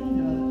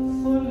waiting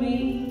up for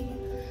me,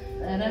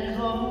 that I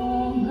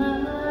call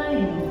my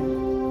own.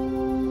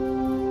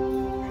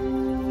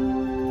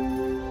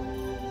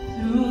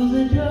 Through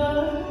the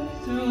dark,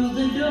 through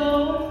the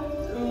door,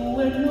 through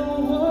where no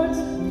one's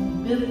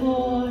been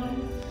before,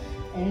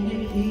 and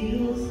it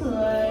feels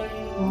like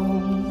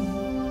home.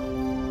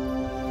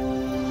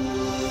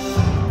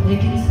 They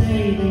can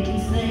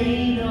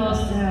say it all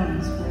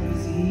sounds crazy.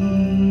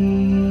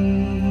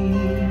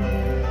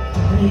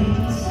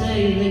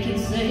 They can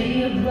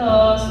say I've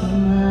lost my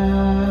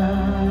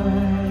mind.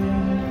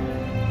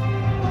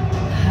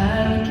 I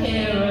don't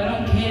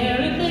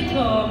care if they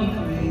call me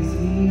crazy.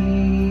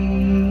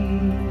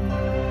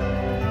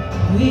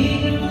 We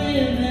can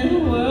live in a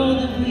world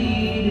that we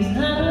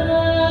design.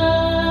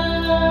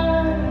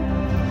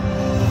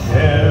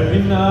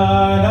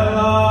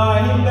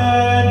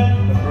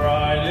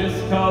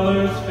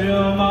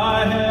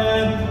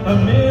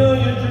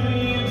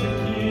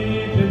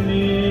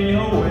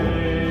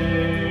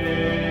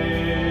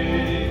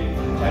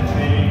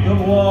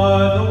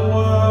 what the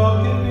world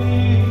can be,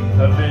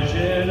 a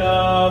vision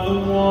of the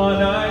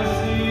one I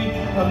see,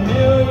 a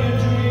million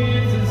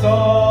dreams is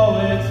all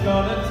it's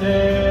gonna take.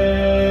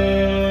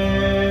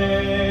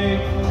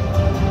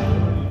 A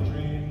million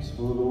dreams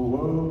for the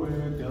world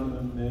we're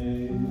gonna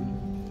make.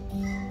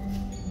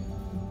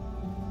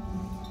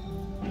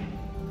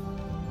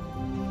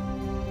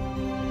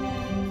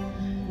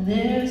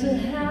 There's a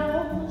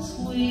house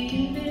we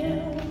can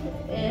build,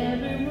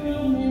 every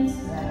room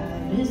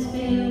inside is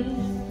filled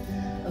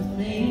of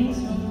things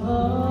from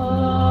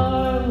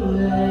far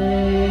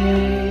away.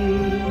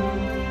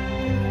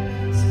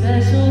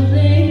 Special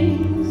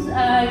things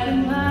I can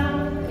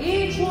buy,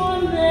 each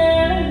one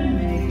there to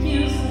make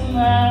you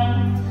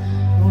smile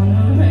on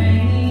a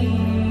rainy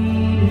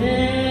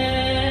day.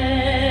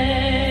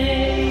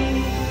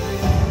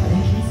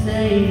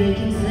 They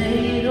can say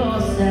it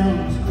all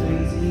sounds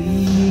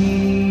crazy.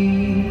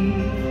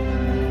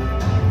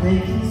 They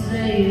can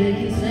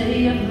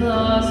say I've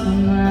lost my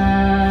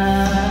mind.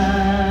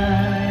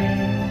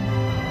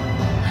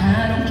 I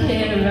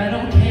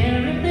don't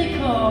care if they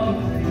call me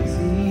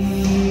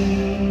crazy.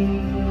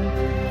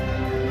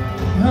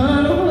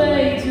 Run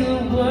away to a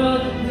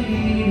world that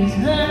leaves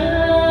behind.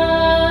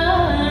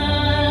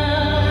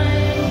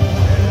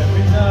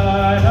 Every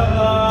night I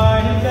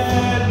lie in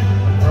bed,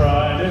 the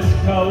brightest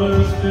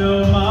colors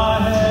fill my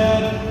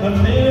head, a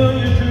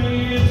million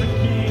dreams are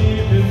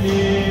keeping me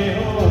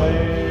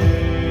awake.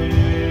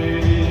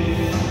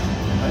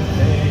 I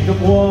think of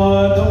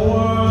what the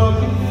world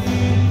can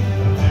be,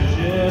 a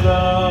vision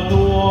of the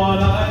one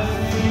I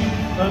see,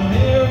 a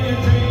million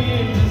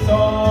dreams is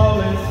all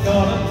it's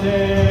gonna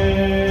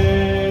take.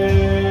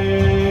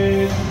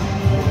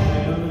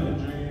 A million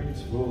dreams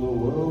for the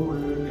world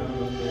we're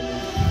gonna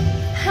make.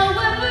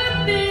 However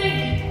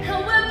big,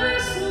 however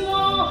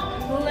small,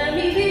 let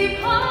me be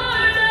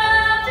part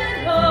of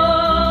it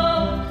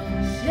all.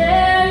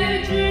 Share your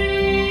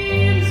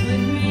dreams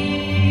with me.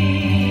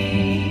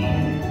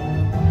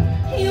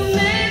 You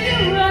may be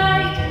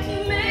right, you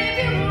may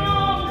be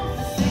wrong.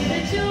 Say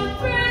that you'll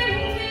bring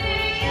me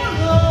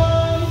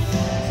along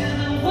to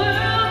the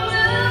world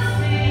we'll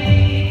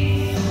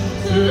see.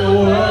 To the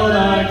world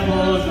I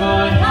close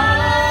my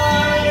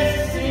eyes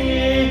to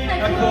see. I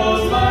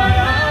close my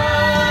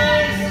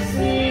eyes to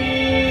see.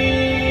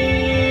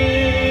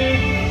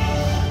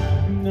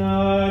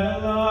 Night I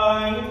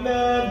lie in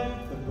bed,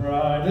 the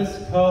brightest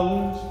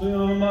colors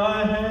fill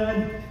my head.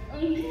 A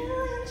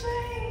million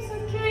dreams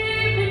are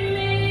keeping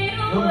me A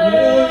away.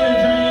 million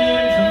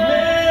dreams, a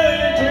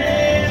million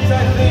dreams. I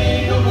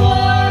think of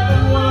what the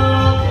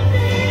world can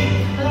be,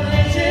 a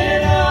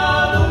vision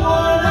of the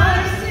one I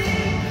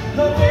see.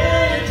 A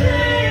million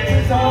dreams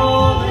is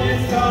all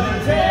it's gonna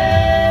take.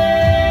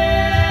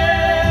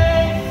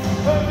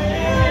 A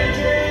million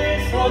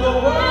dreams for the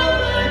world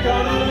we're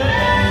gonna make.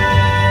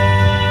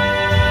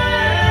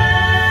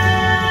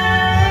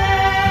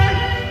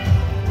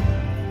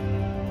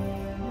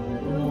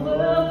 The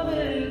world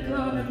we're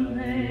gonna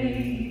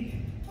make.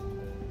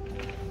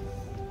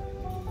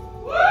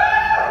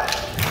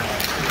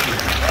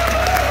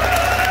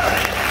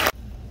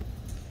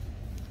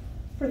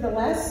 For the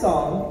last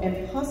song,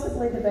 and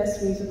possibly the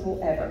best musical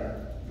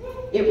ever,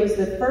 it was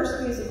the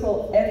first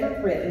musical ever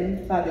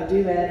written by the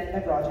duet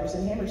of Rodgers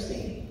and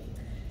Hammerstein.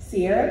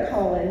 Sierra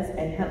Collins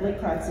and Huntley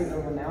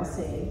Kreitziger will now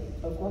sing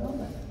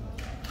Oklahoma.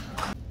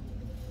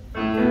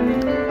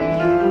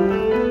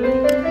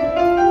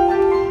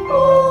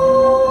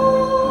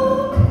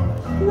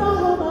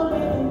 Oklahoma,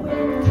 where the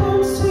wind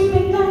comes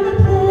sweeping down the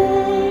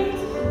plains,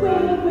 where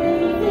the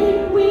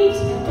waving wheat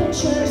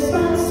matures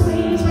my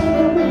sweet, when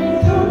the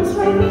wind comes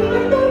right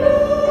behind the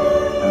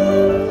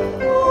rain.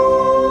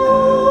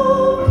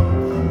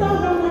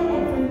 Oklahoma,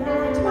 every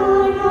night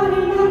my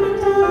hearty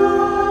and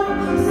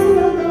I sing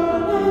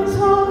along and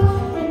talk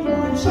and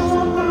watch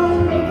our heart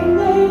making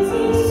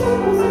lazy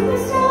circles.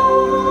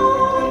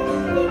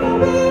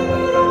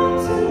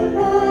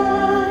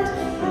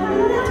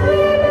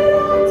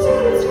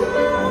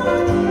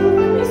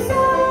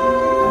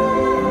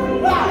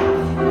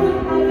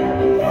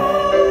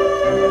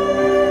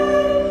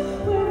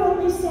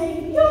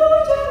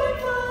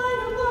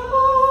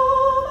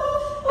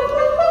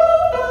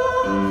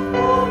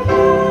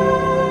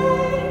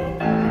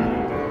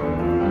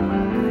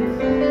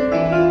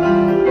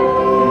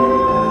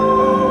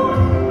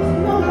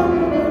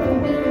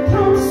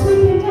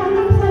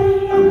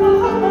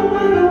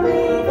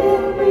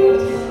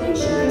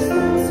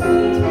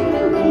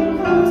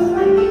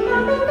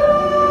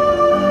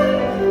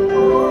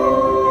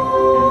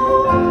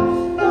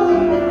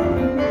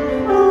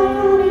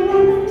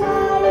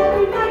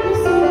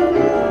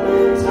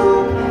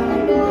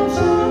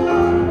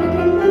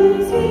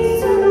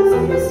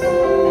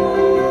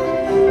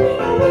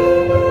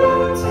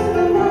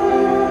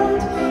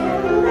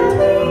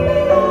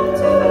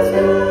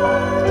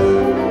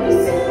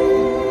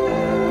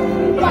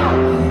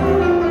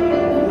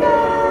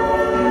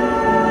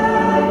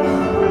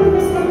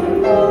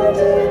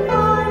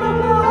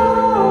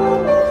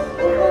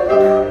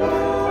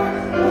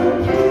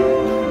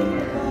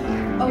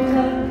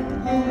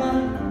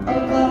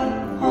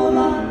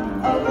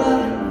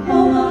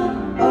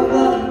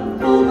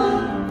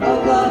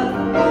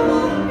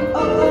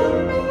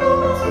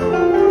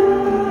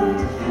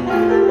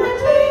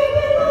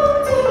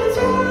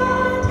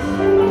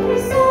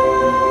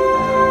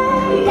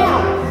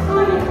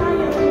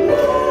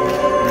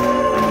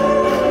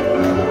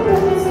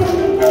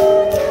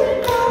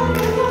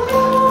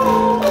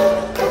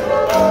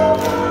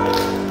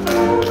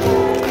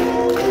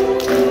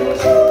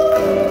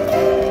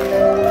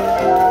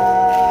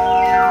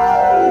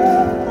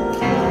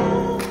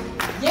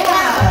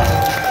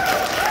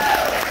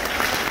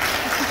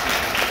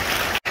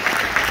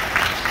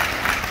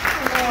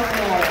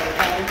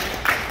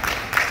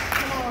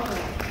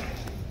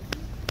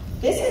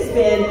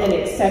 been an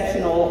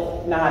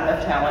exceptional night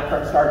of talent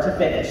from start to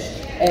finish.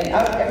 And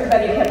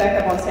everybody come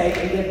back up on stage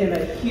and give them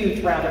a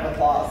huge round of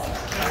applause.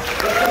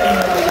 It's been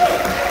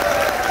amazing.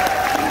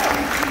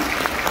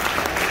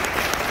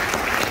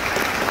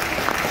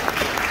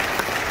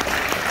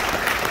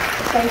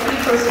 Thank you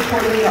for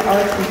supporting the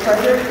arts in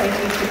Frederick. Thank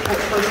you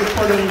for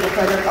supporting the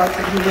Frederick Arts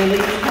and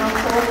Humanities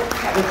Council.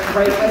 Have a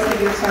great rest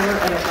of your summer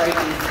and a great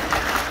evening.